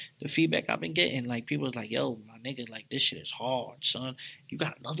like the feedback I've been getting. Like, people was like, yo, my nigga, like, this shit is hard, son. You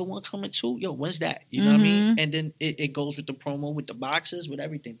got another one coming too? Yo, when's that? You know what I mean? And then it goes with the promo, with the boxes, with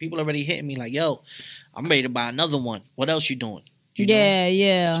everything. People already hitting me like, yo, I'm ready to buy another one. What else you doing? You know?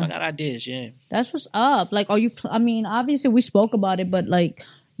 Yeah. So I got ideas, That's what's up. Like, are you, I mean, obviously we spoke about it, but like,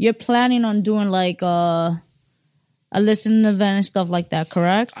 you're planning on doing like a listening event and stuff like that,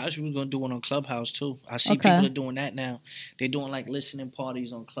 correct? I actually was going to do one on Clubhouse too. I see people are doing that now. They're doing like listening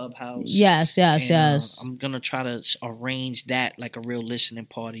parties on Clubhouse. Yes. I'm going to try to arrange that like a real listening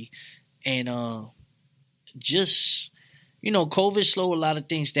party. And just, you know, COVID slowed a lot of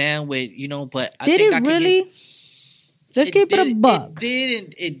things down with, you know, but I think I could really? Let's keep it a buck.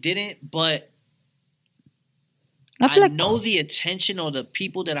 It didn't, but I know the attention or the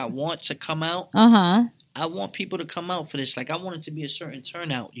people that I want to come out. I want people to come out for this. Like, I want it to be a certain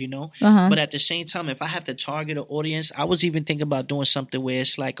turnout, you know? But at the same time, if I have to target an audience, I was even thinking about doing something where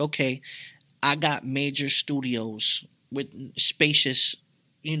it's like, okay, I got major studios with spacious,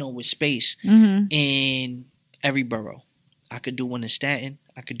 you know, with space in every borough. I could do one in Staten.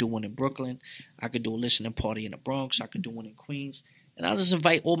 I could do one in Brooklyn. I could do a listening party in the Bronx. I could do one in Queens. And I'll just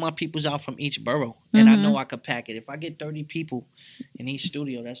invite all my peoples out from each borough. And I know I could pack it. If I get 30 people in each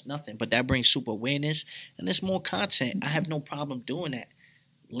studio, that's nothing. But that brings super awareness. And there's more content. I have no problem doing that.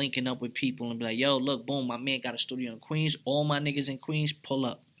 Linking up with people and be like, yo, look, boom, my man got a studio in Queens. All my niggas in Queens, pull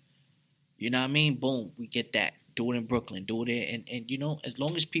up. You know what I mean? Boom, we get that. Do it in Brooklyn. Do it there. And you know, as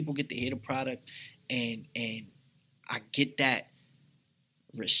long as people get to hear the product and I get that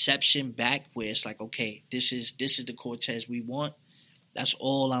reception back where it's like, okay, this is the Cortez we want. That's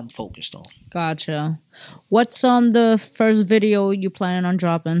all I'm focused on. Gotcha. What's the first video you planning on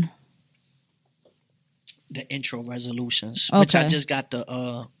dropping? The intro resolutions, which I just got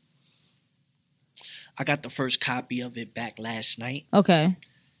I got the first copy of it back last night. Okay.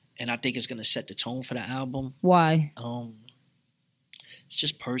 And I think it's gonna set the tone for the album. Why? It's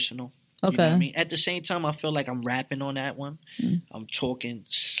just personal. Okay. You know what I mean? At the same time, I feel like I'm rapping on that one. I'm talking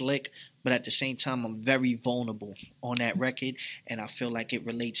slick, but at the same time, I'm very vulnerable on that record. And I feel like it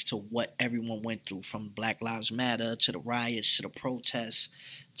relates to what everyone went through, from Black Lives Matter to the riots to the protests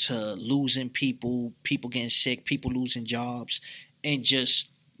to losing people getting sick, people losing jobs, and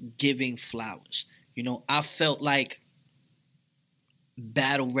just giving flowers. You know, I felt like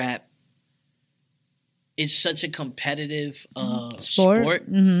battle rap is such a competitive sport.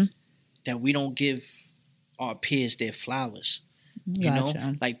 That we don't give our peers their flowers. You know?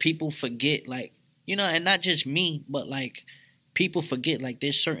 Like, people forget, like, you know, and not just me, but like, people forget, like,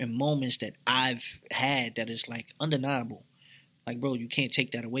 there's certain moments that I've had that is like undeniable. Like, bro, you can't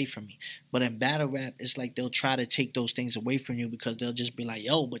take that away from me. But in battle rap, it's like they'll try to take those things away from you because they'll just be like,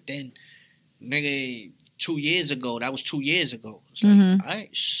 yo, but then, nigga, 2 years ago, that was 2 years ago. It's like, all right,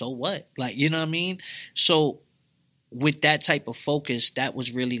 so what? Like, you know what I mean? So with that type of focus, that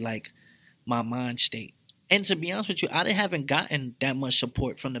was really like my mind state. And to be honest with you, I haven't gotten that much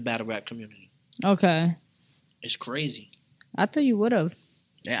support from the battle rap community. Okay. It's crazy. I thought you would have.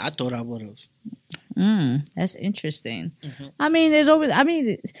 Yeah, I thought I would have. That's interesting. I mean, it's always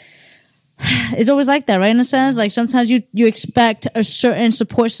like that, right? In a sense, like, sometimes you expect a certain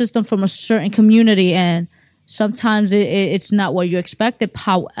support system from a certain community, and sometimes it's not what you expected.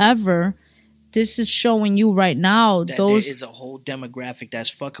 However, this is showing you right now that there is a whole demographic that's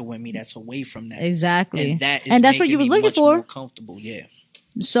fucking with me that's away from that. Exactly. And that's what you was looking for. More comfortable, yeah.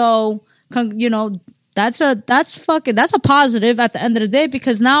 So, you know, that's a positive at the end of the day,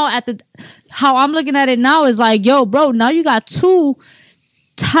 because now how I'm looking at it now is like, yo, bro, now you got two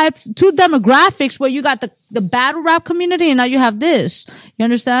demographics where you got the battle rap community and now you have this. You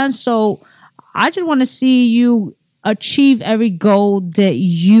understand? So I just want to see you achieve every goal that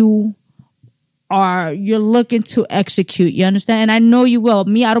you're looking to execute. You understand? And I know you will.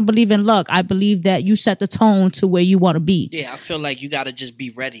 Me, I don't believe in luck. I believe that you set the tone to where you want to be. Yeah, I feel like you got to just be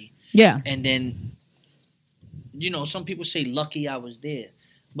ready. Yeah. And then, you know, some people say lucky I was there.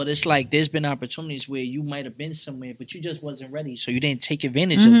 But it's like there's been opportunities where you might have been somewhere, but you just wasn't ready. So you didn't take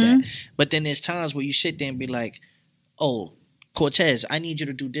advantage of that. But then there's times where you sit there and be like, oh, Cortez, I need you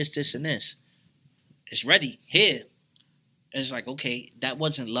to do this, this, and this. It's ready. Here. And it's like, okay, that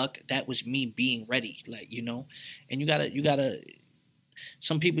wasn't luck. That was me being ready. Like, you know, and you gotta,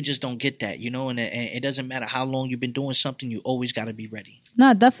 some people just don't get that, you know, and it doesn't matter how long you've been doing something, you always got to be ready.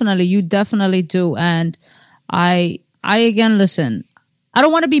 No, definitely. You definitely do. And I again, listen, I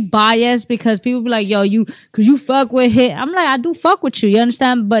don't want to be biased because people be like, yo, cause you fuck with hit. I'm like, I do fuck with you. You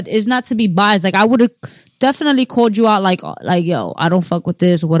understand? But it's not to be biased. Like, I would have definitely called you out like yo, I don't fuck with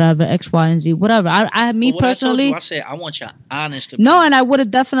this, whatever, X, Y, and Z, whatever. Me personally, I said I want your honest opinion. No, and I would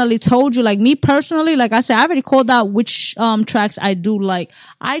have definitely told you, like, me personally, like I said, I already called out which tracks I do like.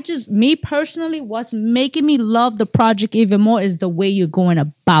 Me personally, what's making me love the project even more is the way you're going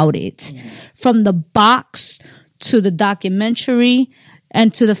about it, from the box to the documentary.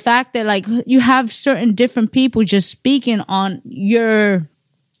 And to the fact that, like, you have certain different people just speaking on your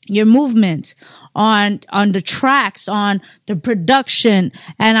movement, on the tracks, on the production.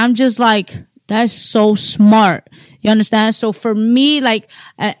 And I'm just like, that's so smart. You understand? So for me, like,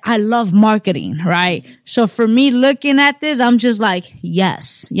 I love marketing, right? So for me looking at this, I'm just like,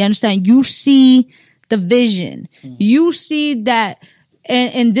 yes. You understand? You see the vision. You see that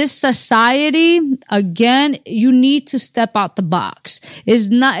in this society, again, you need to step out the box.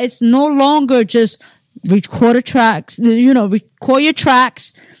 It's no longer just record your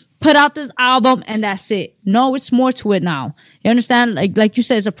tracks, put out this album, and that's it. No, it's more to it now. You understand? Like you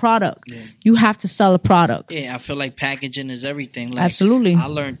said, it's a product. Yeah. You have to sell a product. Yeah, I feel like packaging is everything. Like, absolutely. I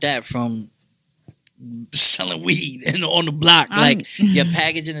learned that from selling weed and on the block. Like, your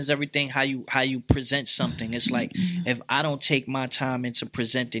packaging is everything. How you present something. It's like, if I don't take my time into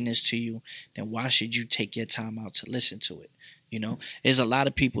presenting this to you, then why should you take your time out to listen to it? You know, there's a lot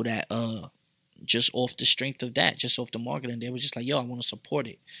of people that just off the strength of that, just off the marketing, they was just like, yo, I want to support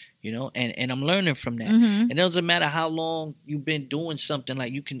it. You know, and I'm learning from that. And it doesn't matter how long you've been doing something,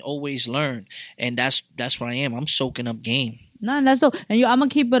 like, you can always learn. And that's what I am. I'm soaking up game. No, that's dope. And I'm gonna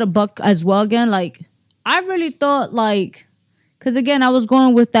keep it a buck as well again. Like, I really thought, like, because again, I was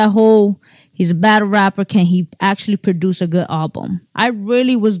going with that whole, he's a battle rapper, can he actually produce a good album? I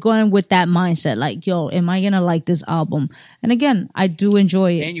really was going with that mindset, like, yo, am I gonna like this album? And again, I do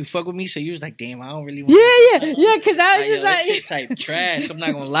enjoy it. And you fuck with me, so you was like, damn, I don't really want yeah, because I was just like, that shit type trash. I'm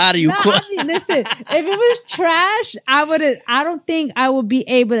not gonna lie to you. Listen, if it was trash, I don't think I would be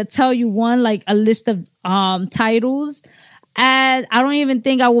able to tell you like a list of titles. And I don't even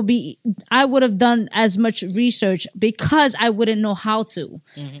think I would have done as much research because I wouldn't know how to.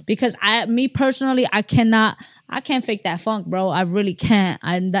 Because me personally, I can't fake that funk, bro. I really can't.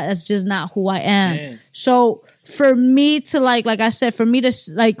 That's just not who I am. Yeah. So for me to like I said, for me to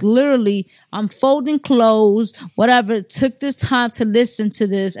like literally, I'm folding clothes, whatever, took this time to listen to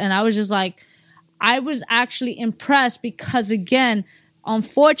this. And I was just like, I was actually impressed because, again,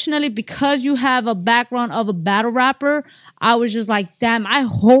 unfortunately, because you have a background of a battle rapper, I was just like, damn, I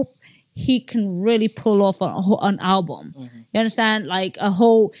hope he can really pull off an album. You understand? Like a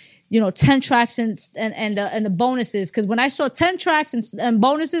whole, 10 tracks and the bonuses. Because when I saw 10 tracks and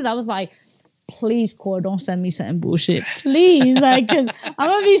bonuses, I was like, please, Core, don't send me something bullshit. Please. Like, cause I'm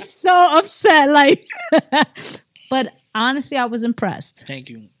going to be so upset. Like, but honestly, I was impressed. Thank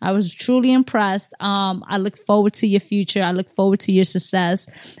you. I was truly impressed. I look forward to your future. I look forward to your success.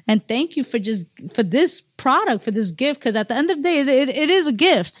 And thank you for this product, for this gift. Because at the end of the day, it is a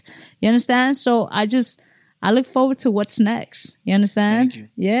gift. You understand? So I look forward to what's next. You understand? Thank you.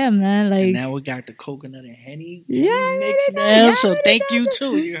 Yeah, man. Like, and now we got the coconut and Henny mix now. So thank you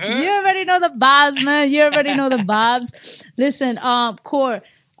too. You heard? You already know the vibes, man. You already know the vibes. Listen, Core,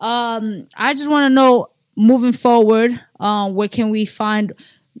 I just want to know, moving forward, where can we find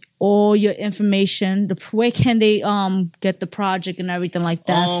all your information? Where can they get the project and everything like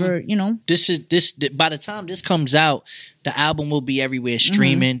that? This by the time this comes out, the album will be everywhere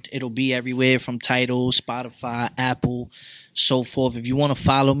streaming. It'll be everywhere from Tidal, Spotify, Apple, so forth. If you want to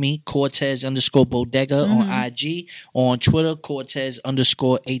follow me, Cortez_Bodega on IG, or on Twitter,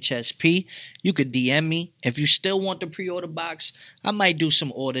 Cortez_HSP. You could DM me. If you still want the pre-order box, I might do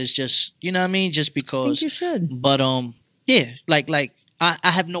some orders, just, you know what I mean? Just because. I think you should. But, yeah, like I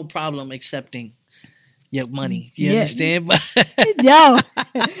have no problem accepting your money. You understand? Yo, I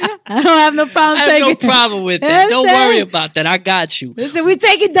don't have no problem I have no problem with that. Don't worry about that. I got you. Listen, we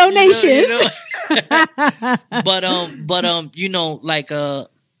taking donations.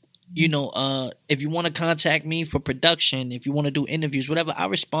 If you want to contact me for production, if you want to do interviews, whatever, I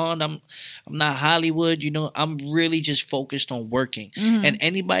respond. I'm not Hollywood, I'm really just focused on working. And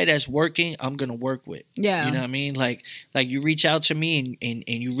anybody that's working, I'm gonna work with. Yeah. You know what I mean? Like you reach out to me and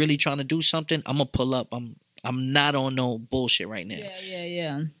you really trying to do something, I'm gonna pull up. I'm not on no bullshit right now.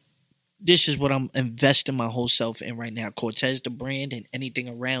 Yeah. This is what I'm investing my whole self in right now. Cortez, the brand, and anything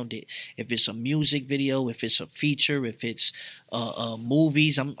around it. If it's a music video, if it's a feature, if it's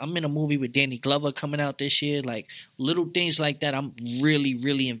movies. I'm in a movie with Danny Glover coming out this year. Like, little things like that, I'm really,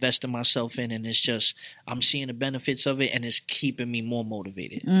 really investing myself in. And it's just, I'm seeing the benefits of it, and it's keeping me more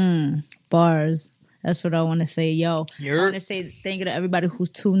motivated. Bars. That's what I want to say. Yo, Yerp. I want to say thank you to everybody who's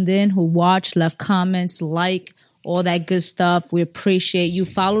tuned in, who watched, left comments, like, all that good stuff. We appreciate you.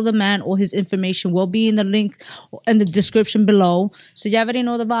 Follow the man. All his information will be in the link in the description below. So you already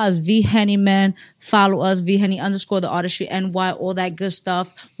know the vibes. V-Henny, man. Follow us. V-Henny _ the Artistry NY. All that good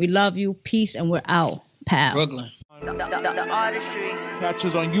stuff. We love you. Peace. And we're out. Pal. Brooklyn. The Artistry. Catch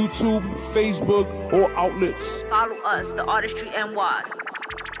us on YouTube, Facebook, or outlets. Follow us. The Artistry NY.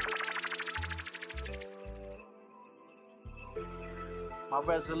 My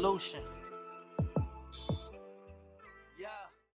resolution.